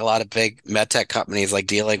have like a lot of big medtech companies like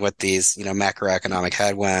dealing with these, macroeconomic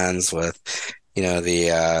headwinds with,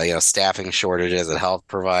 the, staffing shortages at health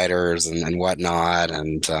providers and whatnot.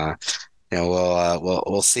 And,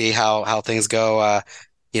 we'll see how things go,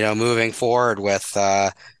 moving forward with,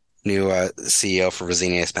 new CEO for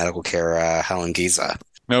Fresenius Medical Care, Helen Giza.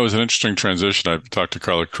 That was an interesting transition. I've talked to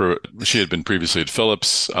Carla Pruitt. She had been previously at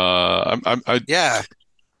Philips. I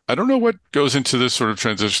don't know what goes into this sort of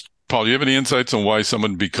transition. Paul, do you have any insights on why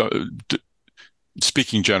someone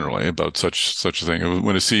speaking generally about such a thing,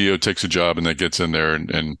 when a CEO takes a job and then gets in there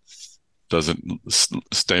and doesn't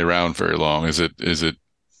stay around very long? Is it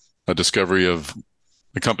a discovery of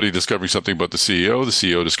the company discovering something about the CEO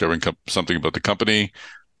discovering something about the company?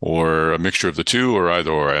 Or a mixture of the two, or either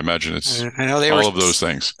or? I imagine it's all of those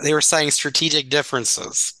things. They were saying strategic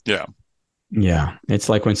differences. Yeah. Yeah. It's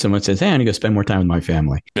like when someone says, hey, I'm going to go spend more time with my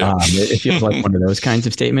family. Yeah. It feels like one of those kinds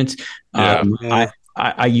of statements. I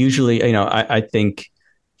usually, I think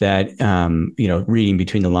that, reading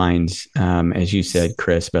between the lines, as you said,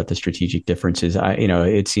 Chris, about the strategic differences,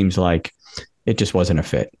 it seems like it just wasn't a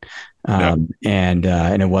fit. And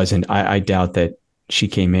it wasn't, I doubt that she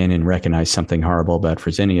came in and recognized something horrible about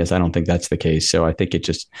Fresenius. I don't think that's the case. So I think it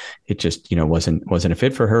just, wasn't a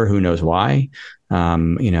fit for her. Who knows why?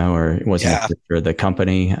 Or it wasn't a fit for the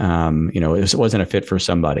company. It wasn't a fit for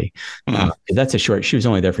somebody. She was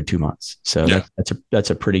only there for 2 months. So that's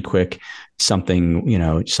a pretty quick something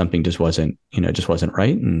just wasn't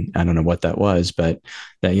right. And I don't know what that was, but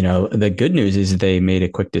that, the good news is they made a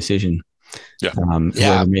quick decision.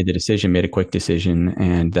 Whoever made the decision made a quick decision,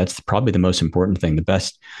 and that's probably the most important thing.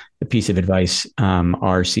 The piece of advice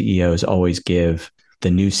our CEOs always give the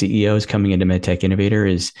new CEOs coming into MedTech Innovator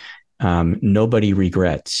is nobody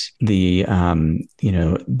regrets the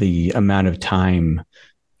amount of time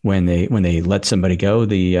when they let somebody go.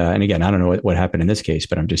 And again, I don't know what happened in this case,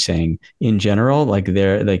 but I'm just saying in general,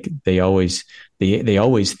 they always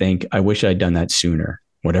think, I wish I'd done that sooner,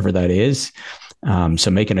 whatever that is. So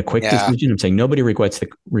making a quick decision, I'm saying nobody regrets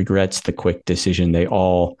the quick decision. They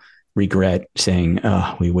all regret saying,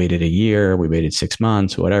 we waited a year, we waited 6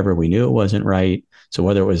 months, whatever. We knew it wasn't right. So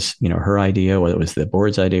whether it was, her idea, whether it was the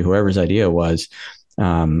board's idea, whoever's idea it was,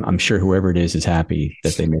 I'm sure whoever it is happy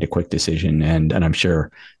that they made a quick decision, and I'm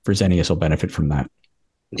sure Fresenius will benefit from that.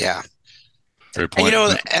 Yeah. Great point.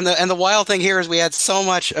 And the wild thing here is we had so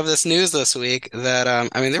much of this news this week that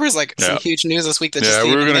there was some huge news this week that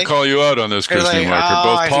we were going to call you out on this, Chris Newmarker.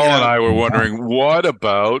 Both Paul and I were wondering, what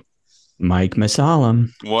about Mike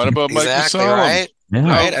Mussallem? What about Mike Mussallem? Right? Yeah.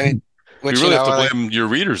 Right. You really have to blame your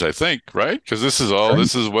readers, I think, right? Because this is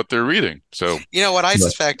what they're reading. So what I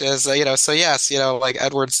suspect is like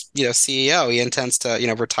Edwards, CEO, he intends to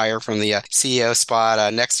retire from the CEO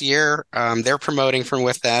spot next year. They're promoting from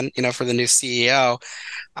within, for the new CEO.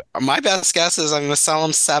 My best guess is I'm going to sell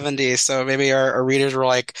him 70. So maybe our readers were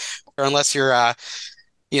like, or unless you're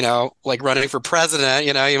like running for president,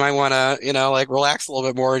 you might want to like relax a little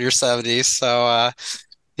bit more in your 70s. So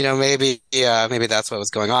maybe that's what was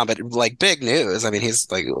going on, but like big news. I mean, he's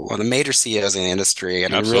like one of the major CEOs in the industry,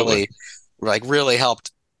 and he really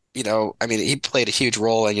helped. He played a huge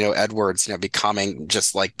role in Edwards, becoming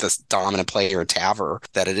just like this dominant player in TAVR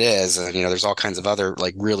that it is, and there's all kinds of other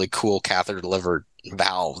like really cool catheter delivered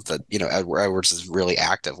valves that Edwards is really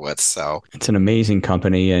active with. So it's an amazing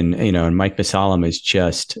company, and and Mike Mussallem is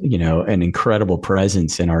just an incredible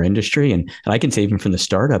presence in our industry, and I can say even from the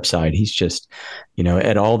startup side, he's just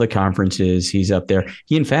at all the conferences, he's up there.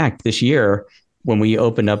 He, in fact, this year, when we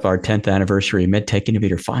opened up our 10th anniversary MedTech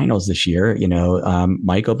Innovator Finals this year,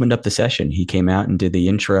 Mike opened up the session. He came out and did the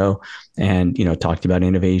intro and, talked about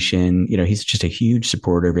innovation. He's just a huge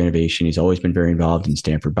supporter of innovation. He's always been very involved in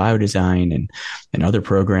Stanford Biodesign and other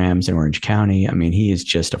programs in Orange County. I mean, he is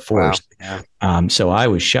just a force. Wow. Yeah. So I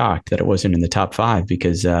was shocked that it wasn't in the top 5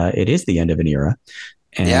 because it is the end of an era.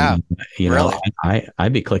 And, really?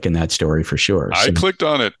 I'd be clicking that story for sure. I clicked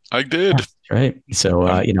on it. I did. Yeah. Right. So,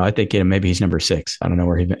 I think maybe he's number 6. I don't know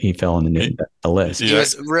where he fell on the list. He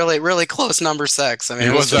was really, really close number 6. I mean,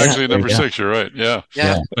 he was actually number 6. You're right. Yeah.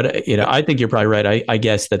 But, I think you're probably right. I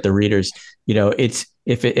guess that the readers, it's,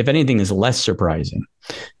 if anything is less surprising,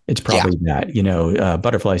 it's probably that,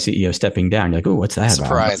 Butterfly CEO stepping down. You're like, oh, what's that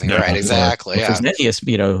surprising, about? Right. Exactly. Yeah.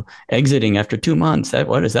 Fresenius, exiting after 2 months.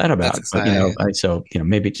 What is that about? But, so,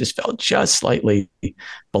 maybe it just fell just slightly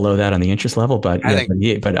below that on the interest level, but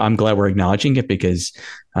I'm glad we're acknowledging it because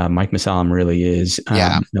Mike Mussallem really is,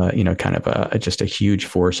 kind of just a huge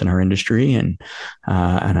force in our industry, and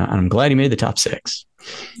I'm glad he made the top 6.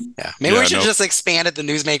 Yeah, maybe we should just expanded the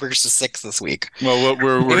newsmakers to 6 this week. Well,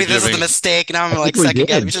 maybe this is the mistake. Now I'm like second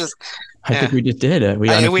guess. I think we just did it. We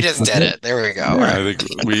just did it. There we go. Yeah, right. I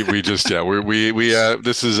think we just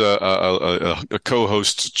this is a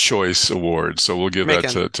co-host choice award, so we'll give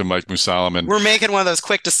that to Mike Mussallem. And we're making one of those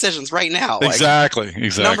quick decisions right now. Exactly.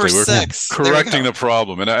 Number 6, we're correcting the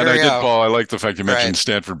problem. And I did, Paul. I like the fact you mentioned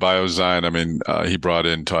Stanford Biodesign. I mean, he brought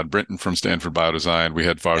in Todd Brinton from Stanford Biodesign. We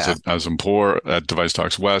had Farzad Azampour at Device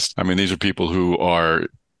Talks West. I mean, these are people who are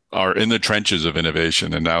in the trenches of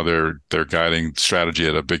innovation, and now they're guiding strategy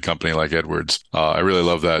at a big company like Edwards. I really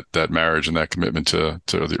love that marriage and that commitment to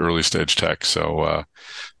the early stage tech. So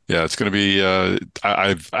it's going to be.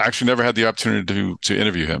 I've actually never had the opportunity to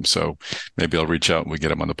interview him, so maybe I'll reach out and we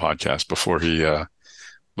get him on the podcast before he.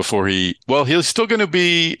 Well, he's still going to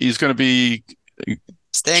be. He's going to be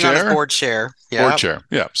staying on his board chair. Yeah. Board chair.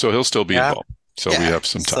 Yeah. So he'll still be involved. So we have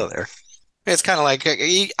some time. Still there. It's kind of like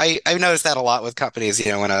I've noticed that a lot with companies.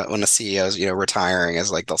 When a CEO is retiring,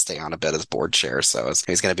 is like they'll stay on a bit as board chair. So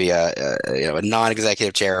he's going to be a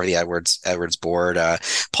non-executive chair of the Edwards board.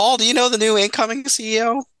 Paul, do you know the new incoming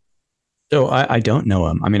CEO? So I don't know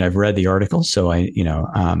him. I mean, I've read the article, so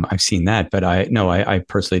I've seen that, but I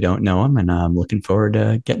personally don't know him, and I'm looking forward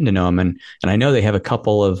to getting to know him. And I know they have a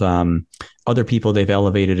couple of other people they've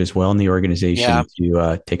elevated as well in the organization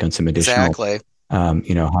to take on some additional,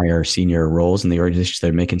 higher senior roles in the organization. So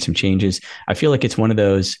they're making some changes. I feel like it's one of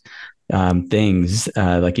those things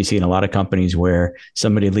like you see in a lot of companies where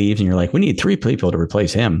somebody leaves and you're like, we need 3 people to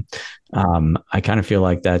replace him. I kind of feel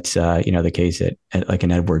like that's the case at like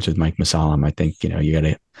in Edwards with Mike Mussallem. I think you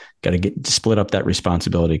got to get split up that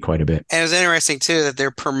responsibility quite a bit. And it was interesting too that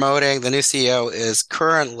they're promoting, the new CEO is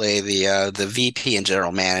currently the VP and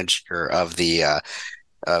general manager of the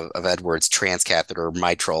of Edwards transcatheter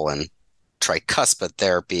mitral and tricuspid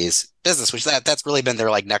therapies business, which that's really been their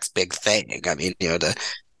like next big thing. I mean,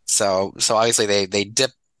 so obviously they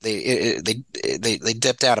dipped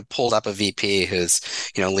out and pulled up a VP who's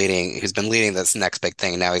been leading this next big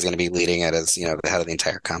thing. And now he's going to be leading it as the head of the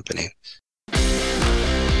entire company.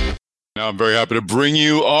 Now I'm very happy to bring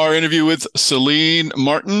you our interview with Celine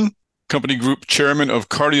Martin, Company Group Chairman of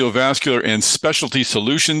Cardiovascular and Specialty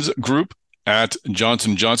Solutions Group at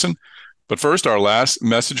Johnson & Johnson. But first, our last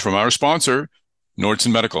message from our sponsor,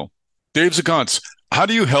 Nordson Medical. Dave Zakantz, how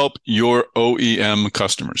do you help your OEM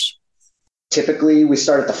customers? Typically, we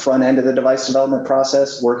start at the front end of the device development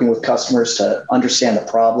process, working with customers to understand the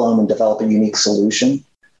problem and develop a unique solution.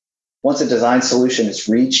 Once a design solution is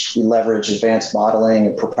reached, we leverage advanced modeling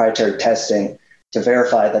and proprietary testing to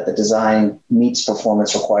verify that the design meets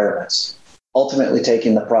performance requirements, ultimately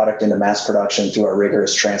taking the product into mass production through our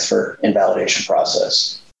rigorous transfer and validation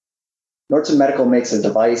process. Nordson Medical makes the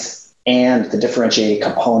device and the differentiated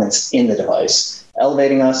components in the device,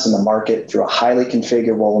 elevating us in the market through a highly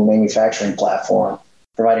configurable manufacturing platform,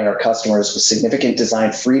 providing our customers with significant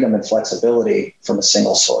design freedom and flexibility from a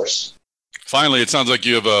single source. Finally, it sounds like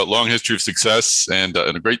you have a long history of success and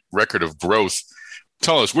a great record of growth.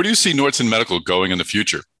 Tell us, where do you see Nordson Medical going in the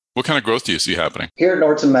future? What kind of growth do you see happening? Here at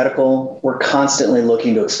Nordson Medical, we're constantly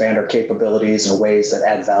looking to expand our capabilities in ways that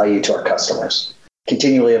add value to our customers,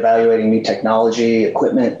 continually evaluating new technology,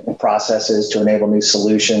 equipment, and processes to enable new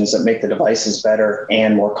solutions that make the devices better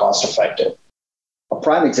and more cost-effective. A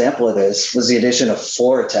prime example of this was the addition of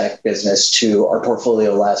Fluorotec business to our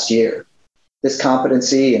portfolio last year. This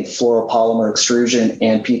competency in fluoropolymer extrusion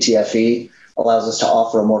and PTFE allows us to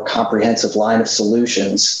offer a more comprehensive line of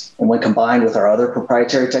solutions. And when combined with our other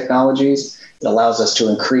proprietary technologies, it allows us to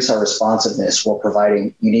increase our responsiveness while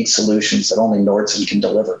providing unique solutions that only Nordson can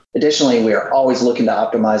deliver. Additionally, we are always looking to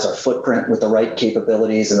optimize our footprint with the right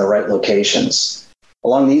capabilities in the right locations.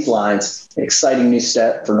 Along these lines, an exciting new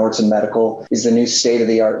step for Nordson Medical is the new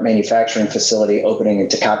state-of-the-art manufacturing facility opening in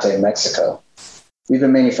Tecate, Mexico. We've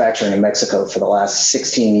been manufacturing in Mexico for the last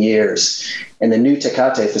 16 years, and the new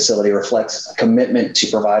Tecate facility reflects a commitment to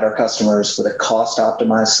provide our customers with a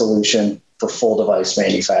cost-optimized solution for full device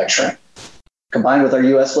manufacturing. Combined with our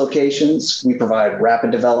U.S. locations, we provide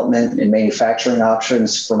rapid development and manufacturing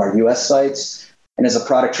options from our U.S. sites, and as a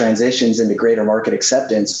product transitions into greater market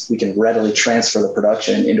acceptance, we can readily transfer the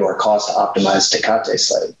production into our cost-optimized Tecate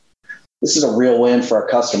site. This is a real win for our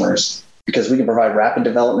customers because we can provide rapid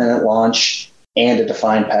development at launch and a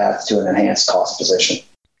defined path to an enhanced cost position.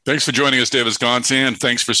 Thanks for joining us, Dave Zakantz, and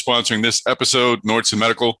thanks for sponsoring this episode, Nordson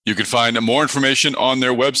Medical. You can find more information on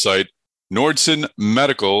their website,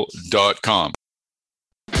 nordsonmedical.com.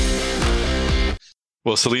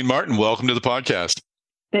 Well, Celine Martin, welcome to the podcast.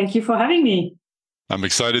 Thank you for having me. I'm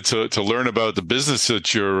excited to learn about the business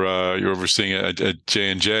that you're overseeing at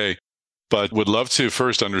J&J, but would love to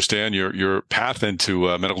first understand your path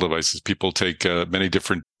into medical devices. People take many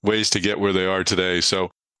different ways to get where they are today. So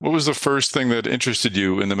what was the first thing that interested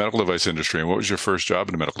you in the medical device industry, and what was your first job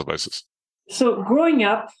in the medical devices? So growing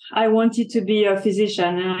up, I wanted to be a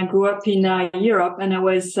physician, and I grew up in Europe, and I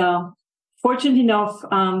was fortunate enough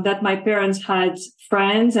that my parents had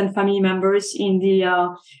friends and family members in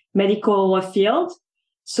the medical field.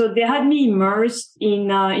 So they had me immersed in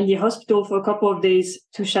the hospital for a couple of days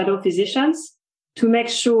to shadow physicians to make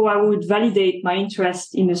sure I would validate my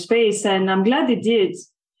interest in the space. And I'm glad they did,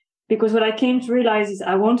 because what I came to realize is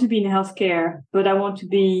I want to be in healthcare, but I want to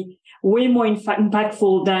be way more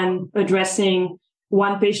impactful than addressing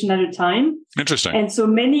one patient at a time. Interesting. And so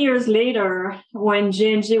many years later, when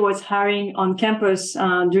J&J was hiring on campus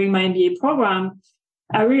during my MBA program,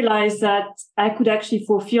 I realized that I could actually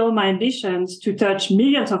fulfill my ambitions to touch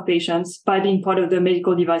millions of patients by being part of the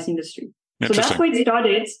medical device industry. So that's where it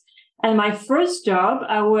started. And my first job,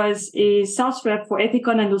 I was a sales rep for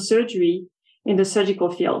Ethicon Endosurgery in the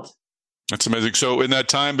surgical field. That's amazing. So in that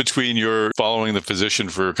time between your following the physician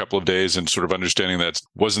for a couple of days and sort of understanding that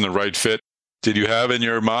wasn't the right fit, did you have in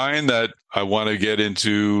your mind that I want to get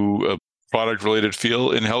into a product-related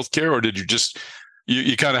field in healthcare, or did you just,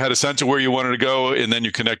 you kind of had a sense of where you wanted to go, and then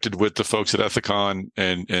you connected with the folks at Ethicon,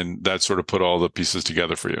 and that sort of put all the pieces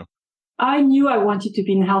together for you? I knew I wanted to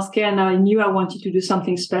be in healthcare, and I knew I wanted to do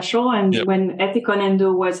something special. And when Ethicon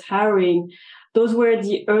Endo was hiring, those were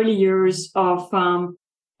the early years of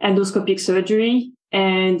endoscopic surgery,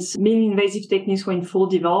 and minimally invasive techniques were in full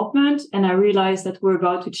development. And I realized that we're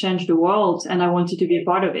about to change the world, and I wanted to be a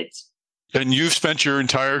part of it. And you've spent your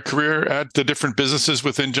entire career at the different businesses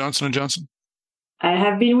within Johnson & Johnson? I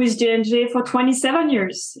have been with J&J for 27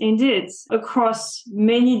 years, indeed, across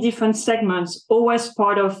many different segments, always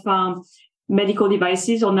part of medical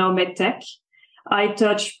devices, or now medtech. I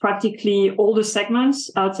touched practically all the segments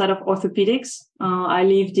outside of orthopedics. I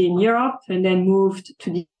lived in Europe and then moved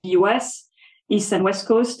to the US, East and West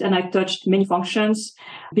Coast, and I touched many functions,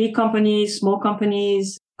 big companies, small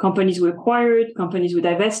companies, companies we acquired, companies we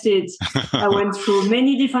divested. I went through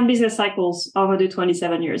many different business cycles over the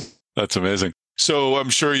 27 years. That's amazing. So I'm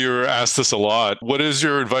sure you're asked this a lot. What is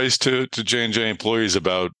your advice to J&J employees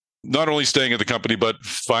about not only staying at the company, but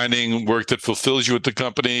finding work that fulfills you at the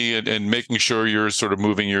company and making sure you're sort of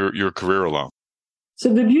moving your career along?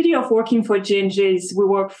 So the beauty of working for J&J is we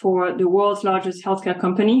work for the world's largest healthcare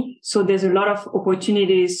company. So there's a lot of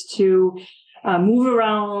opportunities to move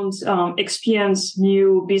around, experience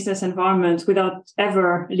new business environments without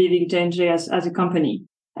ever leaving J&J as a company.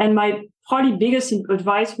 And my probably biggest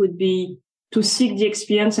advice would be to seek the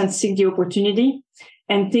experience and seek the opportunity,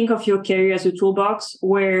 and think of your career as a toolbox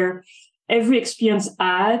where every experience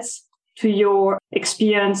adds to your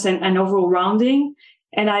experience and overall rounding.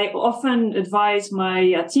 And I often advise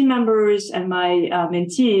my team members and my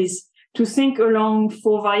mentees to think along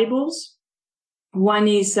 4 variables. One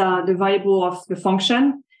is the variable of the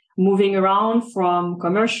function, moving around from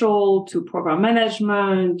commercial to program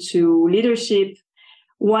management to leadership.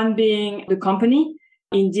 One being the company.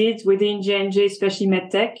 Indeed, within J&J, especially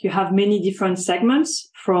MedTech, you have many different segments,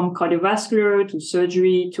 from cardiovascular to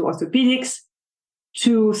surgery to orthopedics.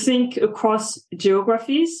 To think across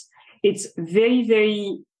geographies, it's very,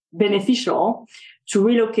 very beneficial to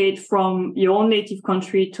relocate from your own native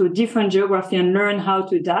country to a different geography and learn how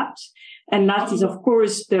to adapt. And that is, of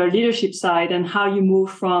course, the leadership side, and how you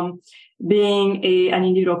move from being an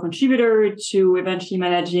individual contributor to eventually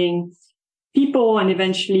managing people and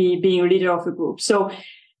eventually being a leader of a group. So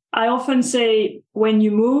I often say, when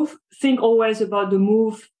you move, think always about the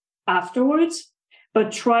move afterwards,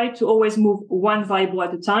 but try to always move one variable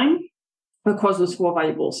at a time across those 4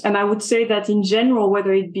 variables. And I would say that in general,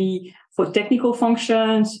 whether it be for technical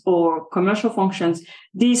functions or commercial functions,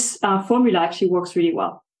 this formula actually works really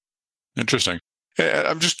well. Interesting.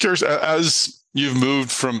 I'm just curious, as you've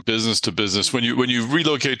moved from business to business, when you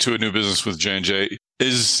relocate to a new business with J&J,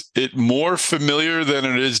 is it more familiar than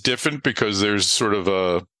it is different because there's sort of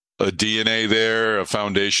a DNA there, a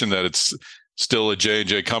foundation that it's still a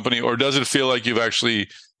J&J company? Or does it feel like you've actually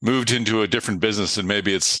moved into a different business and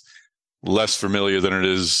maybe it's less familiar than it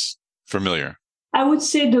is familiar? I would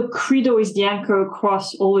say the credo is the anchor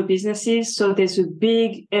across all the businesses. So there's a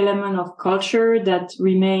big element of culture that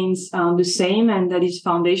remains the same and that is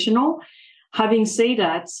foundational. Having said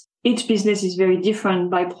that, each business is very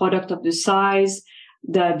different by product of the size,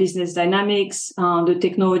 the business dynamics, the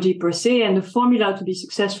technology per se, and the formula to be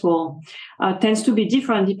successful tends to be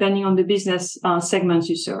different depending on the business segments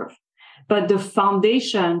you serve. But the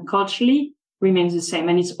foundation culturally remains the same,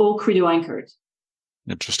 and it's all credo anchored.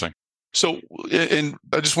 Interesting. So, and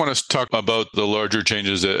I just want to talk about the larger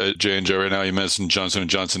changes at J&J right now. You mentioned Johnson &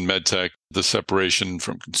 Johnson MedTech, the separation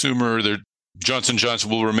from consumer. Johnson & Johnson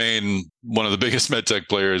will remain one of the biggest MedTech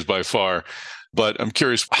players by far. But I'm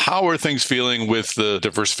curious, how are things feeling with the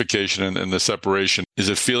diversification and the separation? Is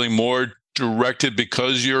it feeling more directed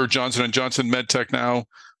because you're Johnson & Johnson MedTech now?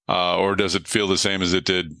 Or does it feel the same as it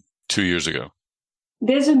did 2 years ago?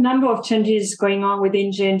 There's a number of changes going on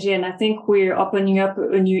within J&J, and I think we're opening up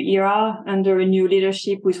a new era under a new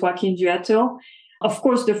leadership with Joaquin Duato. Of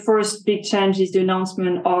course, the first big change is the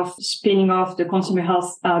announcement of spinning off the consumer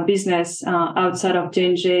health business outside of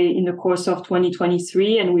J&J in the course of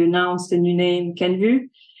 2023, and we announced the new name, Kenvue.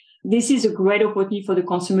 This is a great opportunity for the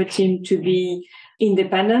consumer team to be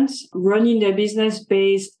independent, running their business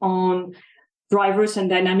based on drivers and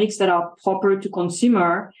dynamics that are proper to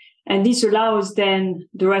consumer. And this allows then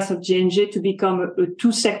the rest of J&J to become a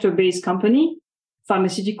 2-sector-based company,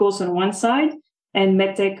 pharmaceuticals on one side and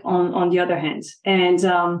medtech on the other hand. And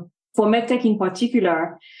for medtech in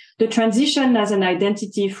particular, the transition as an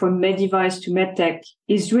identity from med device to medtech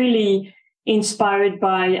is really inspired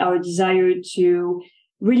by our desire to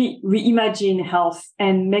really reimagine health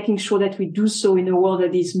and making sure that we do so in a world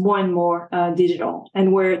that is more and more digital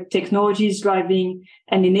and where technology is driving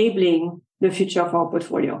and enabling the future of our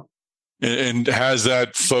portfolio. And has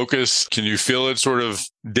that focus, can you feel it sort of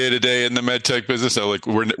day to day in the medtech business? Like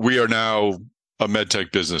we are now a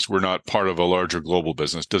medtech business. We're not part of a larger global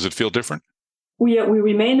business. Does it feel different? We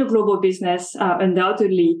remain a global business,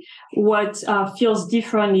 undoubtedly. What feels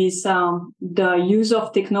different is the use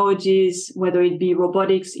of technologies, whether it be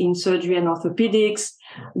robotics in surgery and orthopedics,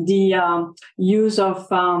 the use of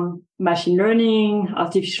machine learning,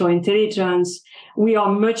 artificial intelligence. We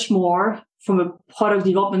are much more, from a product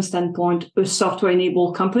development standpoint, a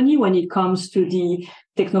software-enabled company when it comes to the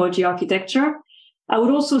technology architecture. I would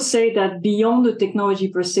also say that beyond the technology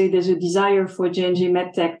per se, there's a desire for J&J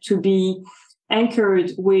MedTech to be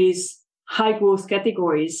anchored with high growth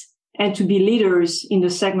categories and to be leaders in the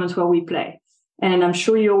segments where we play. And I'm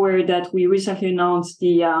sure you're aware that we recently announced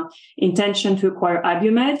the intention to acquire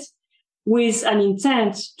Abiomed with an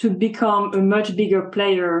intent to become a much bigger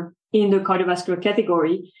player in the cardiovascular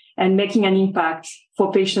category and making an impact for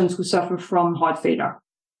patients who suffer from heart failure.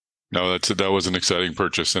 No, that was an exciting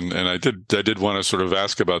purchase, and I did want to sort of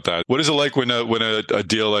ask about that. What is it like when a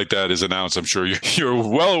deal like that is announced? I'm sure you're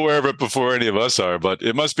well aware of it before any of us are, but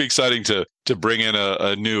it must be exciting to bring in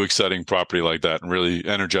a new exciting property like that and really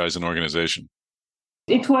energize an organization.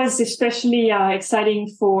 It was especially exciting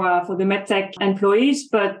for the MedTech employees,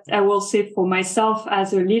 but I will say for myself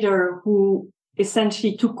as a leader who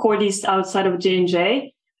essentially took Cordis outside of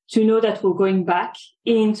J&J, to know that we're going back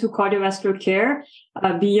into cardiovascular care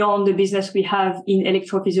beyond the business we have in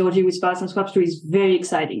electrophysiology with Bard's Webster is very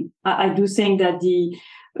exciting. I do think that the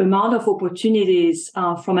amount of opportunities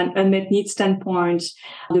from an unmet need standpoint,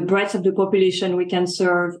 the breadth of the population we can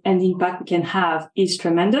serve and the impact we can have is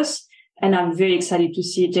tremendous. And I'm very excited to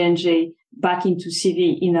see J&J back into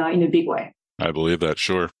CV in a big way. I believe that,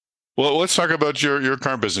 sure. Well, let's talk about your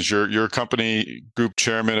current business. Your company group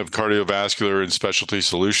chairman of Cardiovascular and Specialty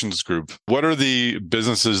Solutions Group. What are the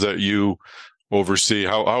businesses that you oversee?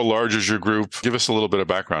 How large is your group? Give us a little bit of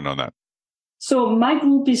background on that. So my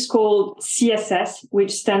group is called CSS,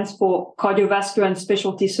 which stands for Cardiovascular and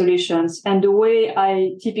Specialty Solutions. And the way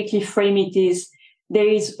I typically frame it is there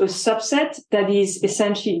is a subset that is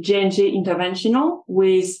essentially J&J Interventional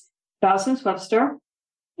with Bard's Webster,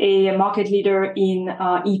 a market leader in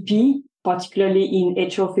EP, particularly in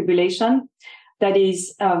atrial fibrillation, that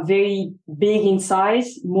is very big in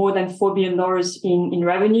size, more than $4 billion in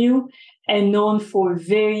revenue, and known for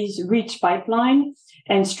very rich pipeline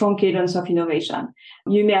and strong cadence of innovation.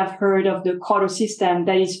 You may have heard of the CARTO system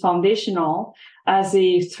that is foundational as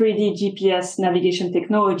a 3D GPS navigation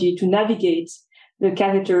technology to navigate the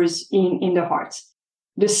catheters in the heart.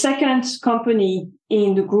 The second company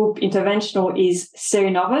in the group interventional is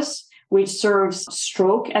Cerenovus, which serves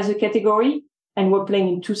stroke as a category. And we're playing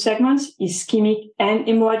in two segments, ischemic and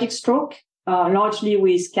hemorrhagic stroke, largely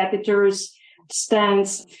with catheters,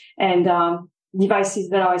 stents, and devices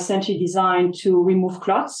that are essentially designed to remove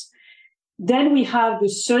clots. Then we have the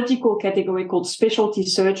surgical category called specialty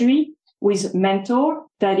surgery with Mentor,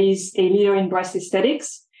 that is a leader in breast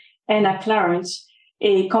aesthetics, and Acclarent,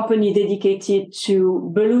 a company dedicated to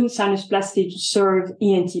balloon sinuplasty to serve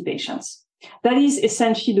ENT patients. That is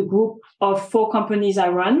essentially the group of 4 companies I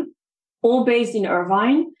run, all based in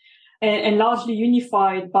Irvine and largely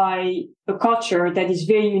unified by a culture that is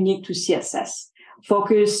very unique to CSS.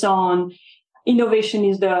 Focus on innovation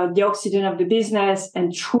is the oxygen of the business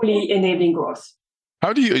and truly enabling growth.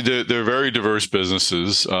 How do you, they're very diverse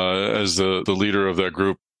businesses as the leader of that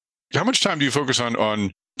group. How much time do you focus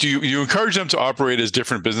on do you encourage them to operate as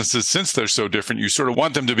different businesses since they're so different? You sort of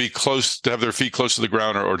want them to be close, to have their feet close to the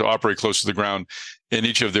ground or to operate close to the ground in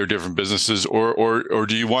each of their different businesses, or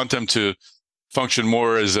do you want them to function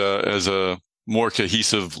more as a more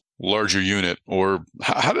cohesive, larger unit? Or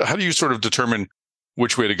how do you sort of determine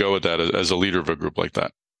which way to go with that as a leader of a group like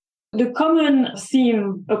that? The common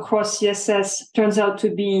theme across CSS turns out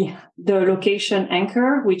to be the location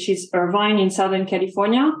anchor, which is Irvine in Southern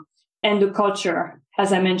California, and the culture,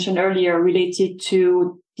 as I mentioned earlier, related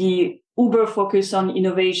to the uber focus on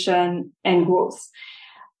innovation and growth.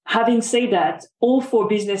 Having said that, all 4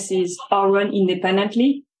 businesses are run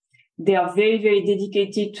independently. They are very, very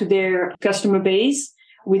dedicated to their customer base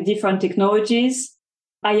with different technologies.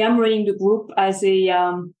 I am running the group as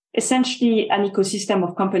essentially an ecosystem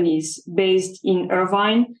of companies based in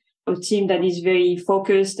Irvine, a team that is very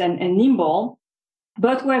focused and nimble,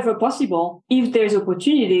 But wherever possible, if there's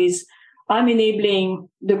opportunities, I'm enabling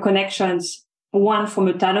the connections, one, from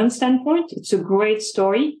a talent standpoint. It's a great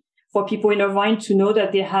story for people in Irvine to know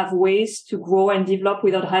that they have ways to grow and develop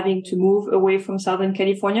without having to move away from Southern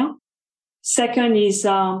California. Second is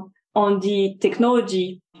on the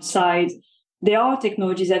technology side, there are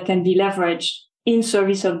technologies that can be leveraged in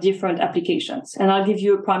service of different applications. And I'll give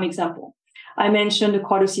you a prime example. I mentioned the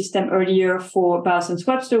CORDO system earlier for Biosense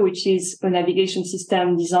Webster, which is a navigation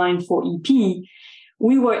system designed for EP.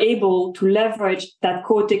 We were able to leverage that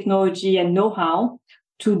core technology and know-how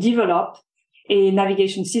to develop a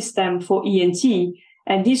navigation system for ENT.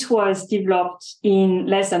 And this was developed in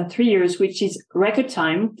less than 3 years, which is record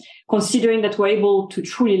time, considering that we're able to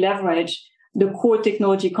truly leverage the core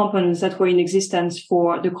technology components that were in existence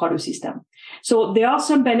for the CORDO system. So there are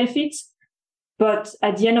some benefits, but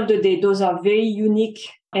at the end of the day, those are very unique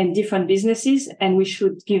and different businesses, and we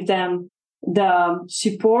should give them the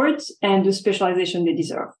support and the specialization they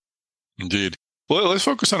deserve. Indeed. Well, let's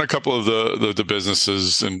focus on a couple of the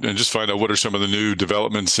businesses and just find out what are some of the new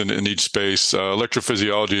developments in each space.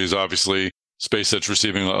 Electrophysiology is obviously a space that's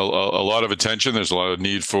receiving a lot of attention. There's a lot of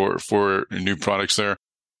need for new products there.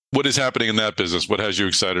 What is happening in that business? What has you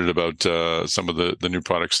excited about some of the new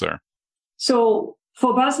products there? So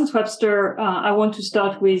for Biosense Webster, I want to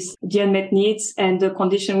start with the unmet needs, and the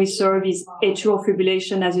condition we serve is atrial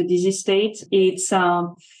fibrillation as a disease state. It's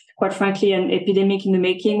quite frankly an epidemic in the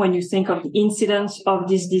making when you think of the incidence of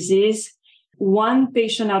this disease. 1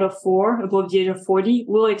 patient out of 4 above the age of 40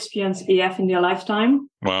 will experience AF in their lifetime.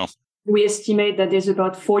 Wow. We estimate that there's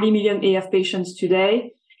about 40 million AF patients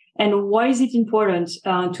today. And why is it important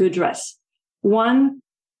to address? 1,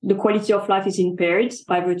 the quality of life is impaired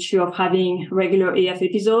by virtue of having regular AF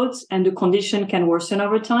episodes, and the condition can worsen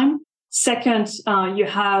over time. Second, you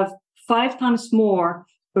have 5 times more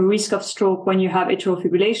a risk of stroke when you have atrial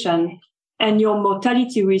fibrillation, and your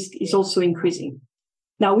mortality risk is also increasing.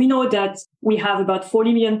 Now, we know that we have about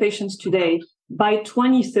 40 million patients today. By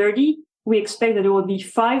 2030, we expect that there will be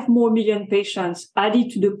 5 more million patients added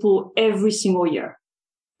to the pool every single year.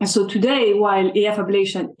 And so today, while AF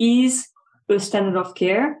ablation is a standard of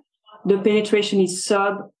care, the penetration is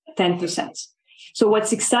sub 10%. So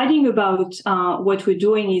what's exciting about what we're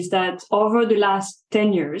doing is that over the last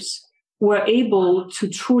 10 years, we're able to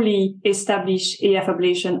truly establish AF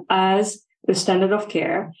ablation as a standard of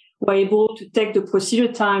care. We're able to take the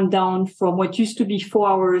procedure time down from what used to be 4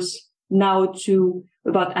 hours now to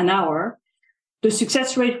about an hour. The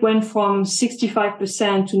success rate went from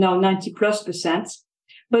 65% to now 90+%,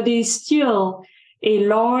 but there is still a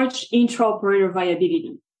large intraoperator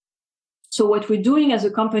viability. So what we're doing as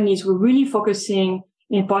a company is we're really focusing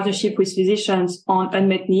in partnership with physicians on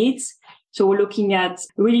unmet needs. So we're looking at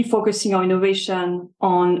really focusing our innovation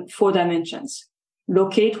on 4 dimensions.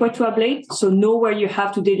 Locate where to ablate, so know where you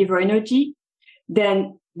have to deliver energy,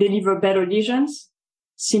 then deliver better lesions,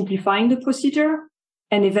 simplifying the procedure,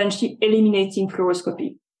 and eventually eliminating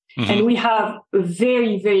fluoroscopy. Mm-hmm. And we have a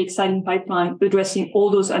very, very exciting pipeline addressing all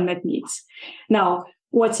those unmet needs. Now,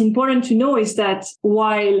 what's important to know is that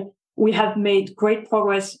while we have made great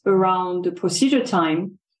progress around the procedure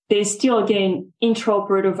time, there is still, again,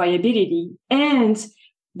 intraoperator viability. And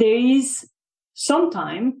there is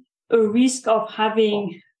sometimes a risk of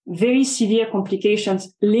having very severe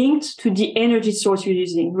complications linked to the energy source you're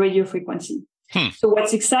using, radio frequency. So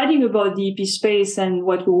what's exciting about the EP space and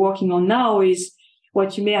what we're working on now is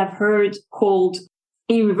what you may have heard called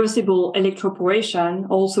irreversible electroporation,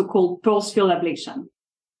 also called pulse field ablation.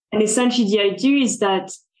 And essentially the idea is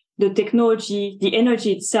that the technology, the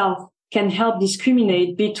energy itself, can help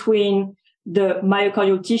discriminate between the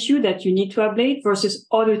myocardial tissue that you need to ablate versus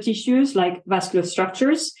other tissues like vascular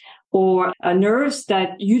structures or nerves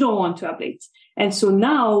that you don't want to ablate. And so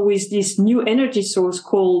now with this new energy source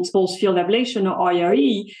called pulse field ablation or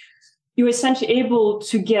IRE, you're essentially able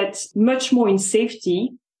to get much more in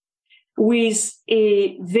safety with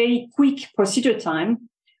a very quick procedure time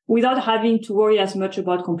without having to worry as much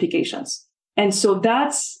about complications. And so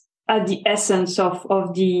that's at the essence of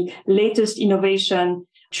the latest innovation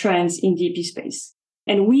trends in the EP space.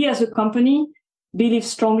 And we as a company believe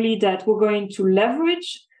strongly that we're going to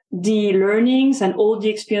leverage the learnings and all the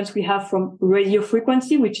experience we have from radio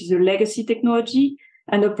frequency, which is a legacy technology,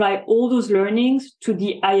 and apply all those learnings to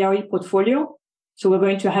the IRE portfolio. So we're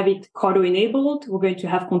going to have it CORDO enabled. We're going to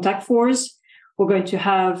have contact force. We're going to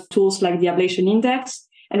have tools like the ablation index,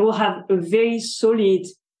 and we'll have a very solid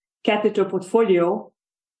catheter portfolio,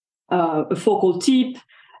 a focal tip,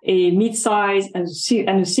 a mid-size, and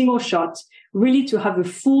a single shot, really to have a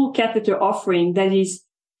full catheter offering that is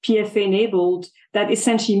PFA enabled, that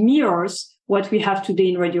essentially mirrors what we have today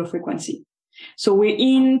in radiofrequency. So we're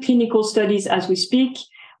in clinical studies as we speak,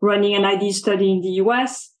 running an ID study in the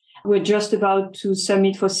US. We're just about to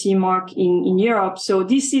submit for CE mark in Europe. So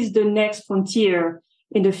this is the next frontier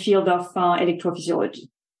in the field of electrophysiology.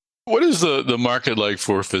 What is the market like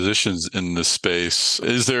for physicians in this space?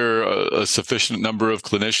 Is there a sufficient number of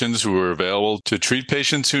clinicians who are available to treat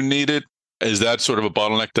patients who need it? Is that sort of a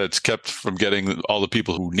bottleneck that's kept from getting all the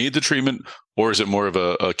people who need the treatment? Or is it more of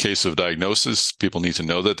a case of diagnosis? People need to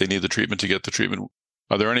know that they need the treatment to get the treatment.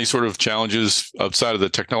 Are there any sort of challenges outside of the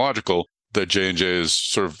technological that J&J is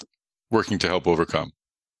sort of working to help overcome?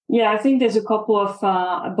 Yeah, I think there's a couple of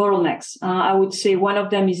bottlenecks. I would say one of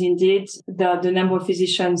them is indeed the number of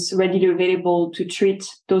physicians readily available to treat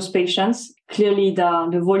those patients. Clearly,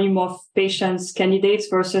 the volume of patients, candidates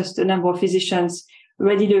versus the number of physicians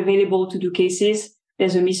readily available to do cases,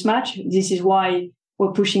 there's a mismatch. This is why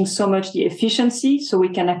we're pushing so much the efficiency so we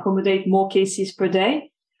can accommodate more cases per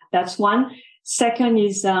day. That's one. Second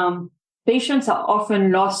is patients are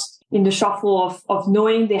often lost in the shuffle of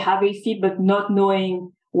knowing they have AFib, but not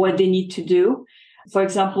knowing what they need to do. For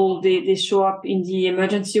example, they show up in the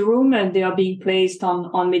emergency room and they are being placed on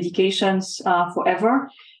medications forever.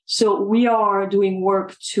 So we are doing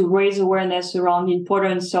work to raise awareness around the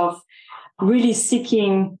importance of really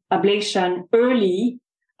seeking ablation early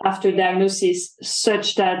after diagnosis,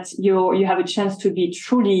 such that you have a chance to be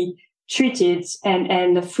truly treated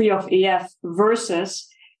and free of AF, versus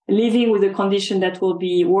living with a condition that will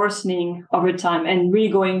be worsening over time and really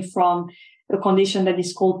going from a condition that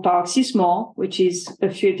is called paroxysmal, which is a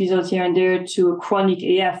few episodes here and there, to a chronic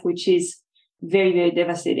AF, which is very, very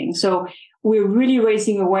devastating. So we're really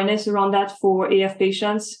raising awareness around that for AF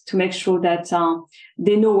patients to make sure that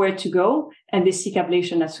they know where to go and they seek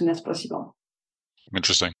ablation as soon as possible.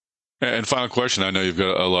 Interesting. And final question, I know you've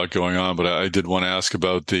got a lot going on, but I did want to ask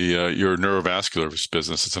about your neurovascular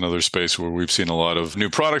business. It's another space where we've seen a lot of new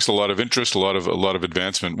products, a lot of interest, a lot of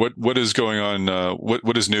advancement. What is going on?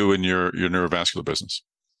 What is new in your neurovascular business?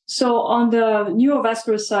 So on the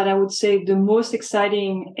neurovascular side, I would say the most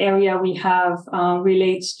exciting area we have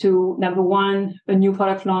relates to, number one, a new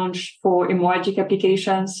product launch for hemorrhagic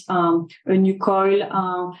applications, a new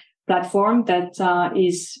coil platform that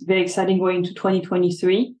is very exciting going into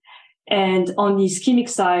 2023. And on the ischemic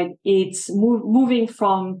side, it's moving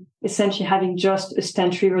from essentially having just a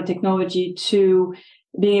stent retriever technology to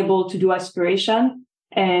being able to do aspiration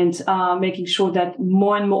and making sure that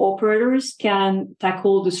more and more operators can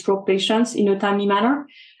tackle the stroke patients in a timely manner.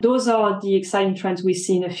 Those are the exciting trends we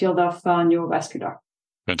see in the field of neurovascular.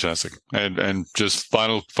 Fantastic. And just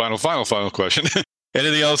final question.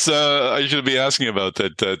 Anything else I should be asking about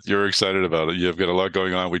that you're excited about? You've got a lot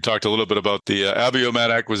going on. We talked a little bit about the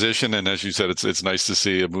Abiomed acquisition, and as you said, it's nice to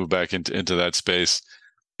see a move back into that space.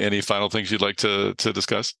 Any final things you'd like to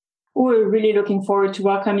discuss? We're really looking forward to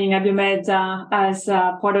welcoming Abiomed as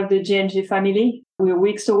part of the J&J family. We're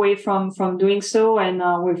weeks away from doing so, and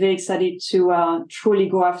we're very excited to truly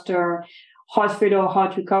go after heart failure,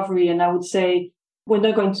 heart recovery. And I would say we're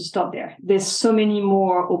not going to stop there. There's so many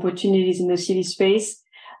more opportunities in the CV space.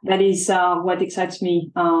 That is what excites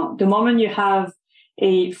me. The moment you have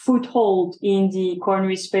a foothold in the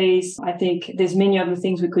coronary space, I think there's many other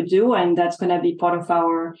things we could do, and that's going to be part of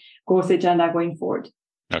our growth agenda going forward.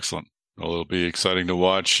 Excellent. Well, it'll be exciting to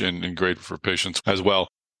watch and great for patients as well.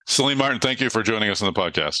 Celine Martin, thank you for joining us on the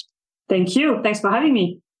podcast. Thank you. Thanks for having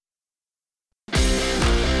me.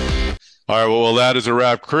 All right. Well, that is a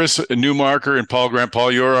wrap. Chris Newmarker and Paul Grant.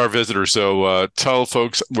 Paul, you're our visitor. So tell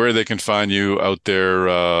folks where they can find you out there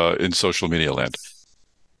in social media land.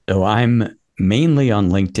 So I'm mainly on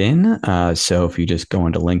LinkedIn. So if you just go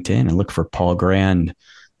into LinkedIn and look for Paul Grand,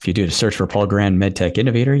 if you do a search for Paul Grand MedTech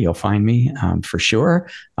Innovator, you'll find me for sure.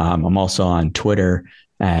 I'm also on Twitter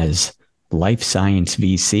as Life Science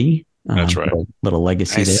VC. That's right. Little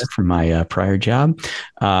legacy there from my prior job.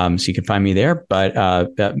 So you can find me there. But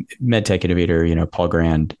MedTech Innovator, Paul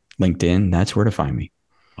Grand, LinkedIn, that's where to find me.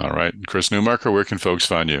 All right. Chris Newmarker, where can folks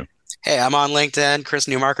find you? Hey, I'm on LinkedIn, Chris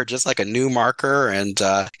Newmarker, just like a new marker. And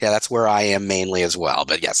that's where I am mainly as well.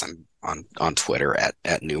 But yes, I'm on Twitter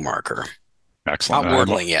at Newmarker. Excellent. Not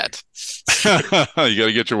wordling yet. You got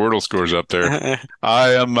to get your Wordle scores up there.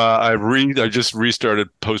 I just restarted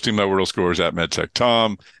posting my Wordle scores at MedTech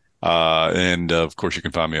Tom. And of course, you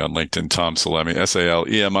can find me on LinkedIn, Tom Salemi,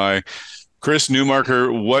 Salemi. Chris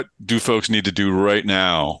Newmarker, what do folks need to do right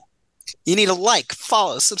now? You need to like,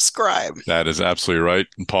 follow, subscribe. That is absolutely right.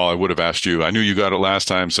 And Paul, I would have asked you. I knew you got it last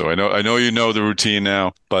time, so I know you know the routine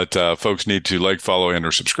now. But folks need to like, follow, and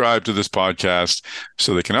or subscribe to this podcast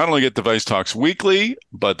so they can not only get Device Talks weekly,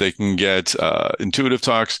 but they can get Intuitive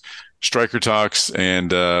Talks Stryker Talks,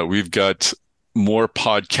 and we've got more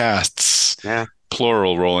podcasts. Yeah.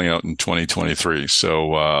 Plural rolling out in 2023.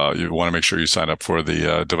 So you want to make sure you sign up for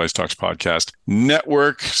the Device Talks podcast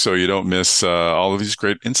network so you don't miss all of these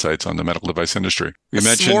great insights on the medical device industry. We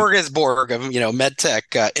mentioned smorgasbord of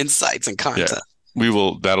medtech insights and content.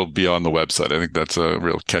 Yeah, that'll be on the website. I think that's a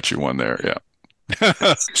real catchy one there. Yeah.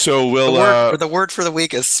 So we'll the word for the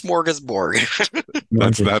week is smorgasbord.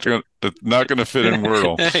 That's not going to fit in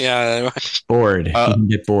Wordle. Yeah, bored. You can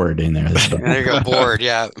get bored in there. There you go, bored.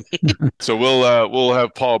 Yeah. So we'll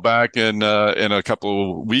have Paul back in a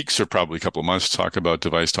couple of weeks or probably a couple of months to talk about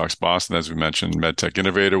Device Talks Boston. As we mentioned, MedTech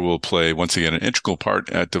Innovator will play once again an integral part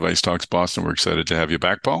at Device Talks Boston. We're excited to have you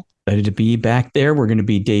back, Paul. Excited to be back there. We're going to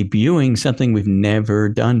be debuting something we've never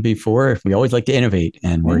done before. We always like to innovate,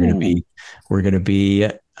 and we're going to be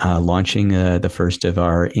launching the first of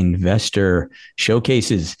our investor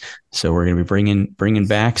showcases. So we're going to be bringing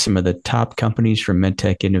back some of the top companies from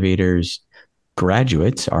MedTech Innovators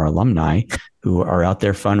graduates, our alumni, who are out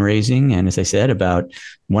there fundraising. And as I said, about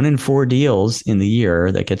 1 in 4 deals in the year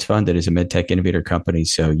that gets funded is a MedTech Innovator company.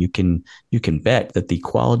 So you can bet that the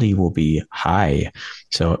quality will be high.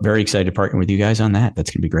 So very excited to partner with you guys on that. That's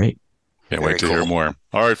going to be great. Can't wait to hear more.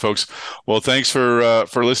 All right, folks. Well, thanks for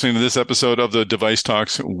listening to this episode of the Device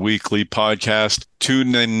Talks Weekly Podcast.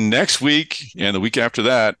 Tune in next week and the week after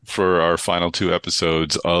that for our final 2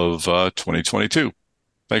 episodes of 2022.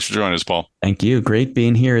 Thanks for joining us, Paul. Thank you. Great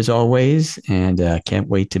being here as always, and can't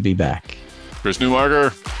wait to be back. Chris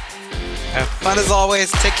Newmarker. Have fun as always.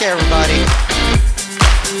 Take care, everybody.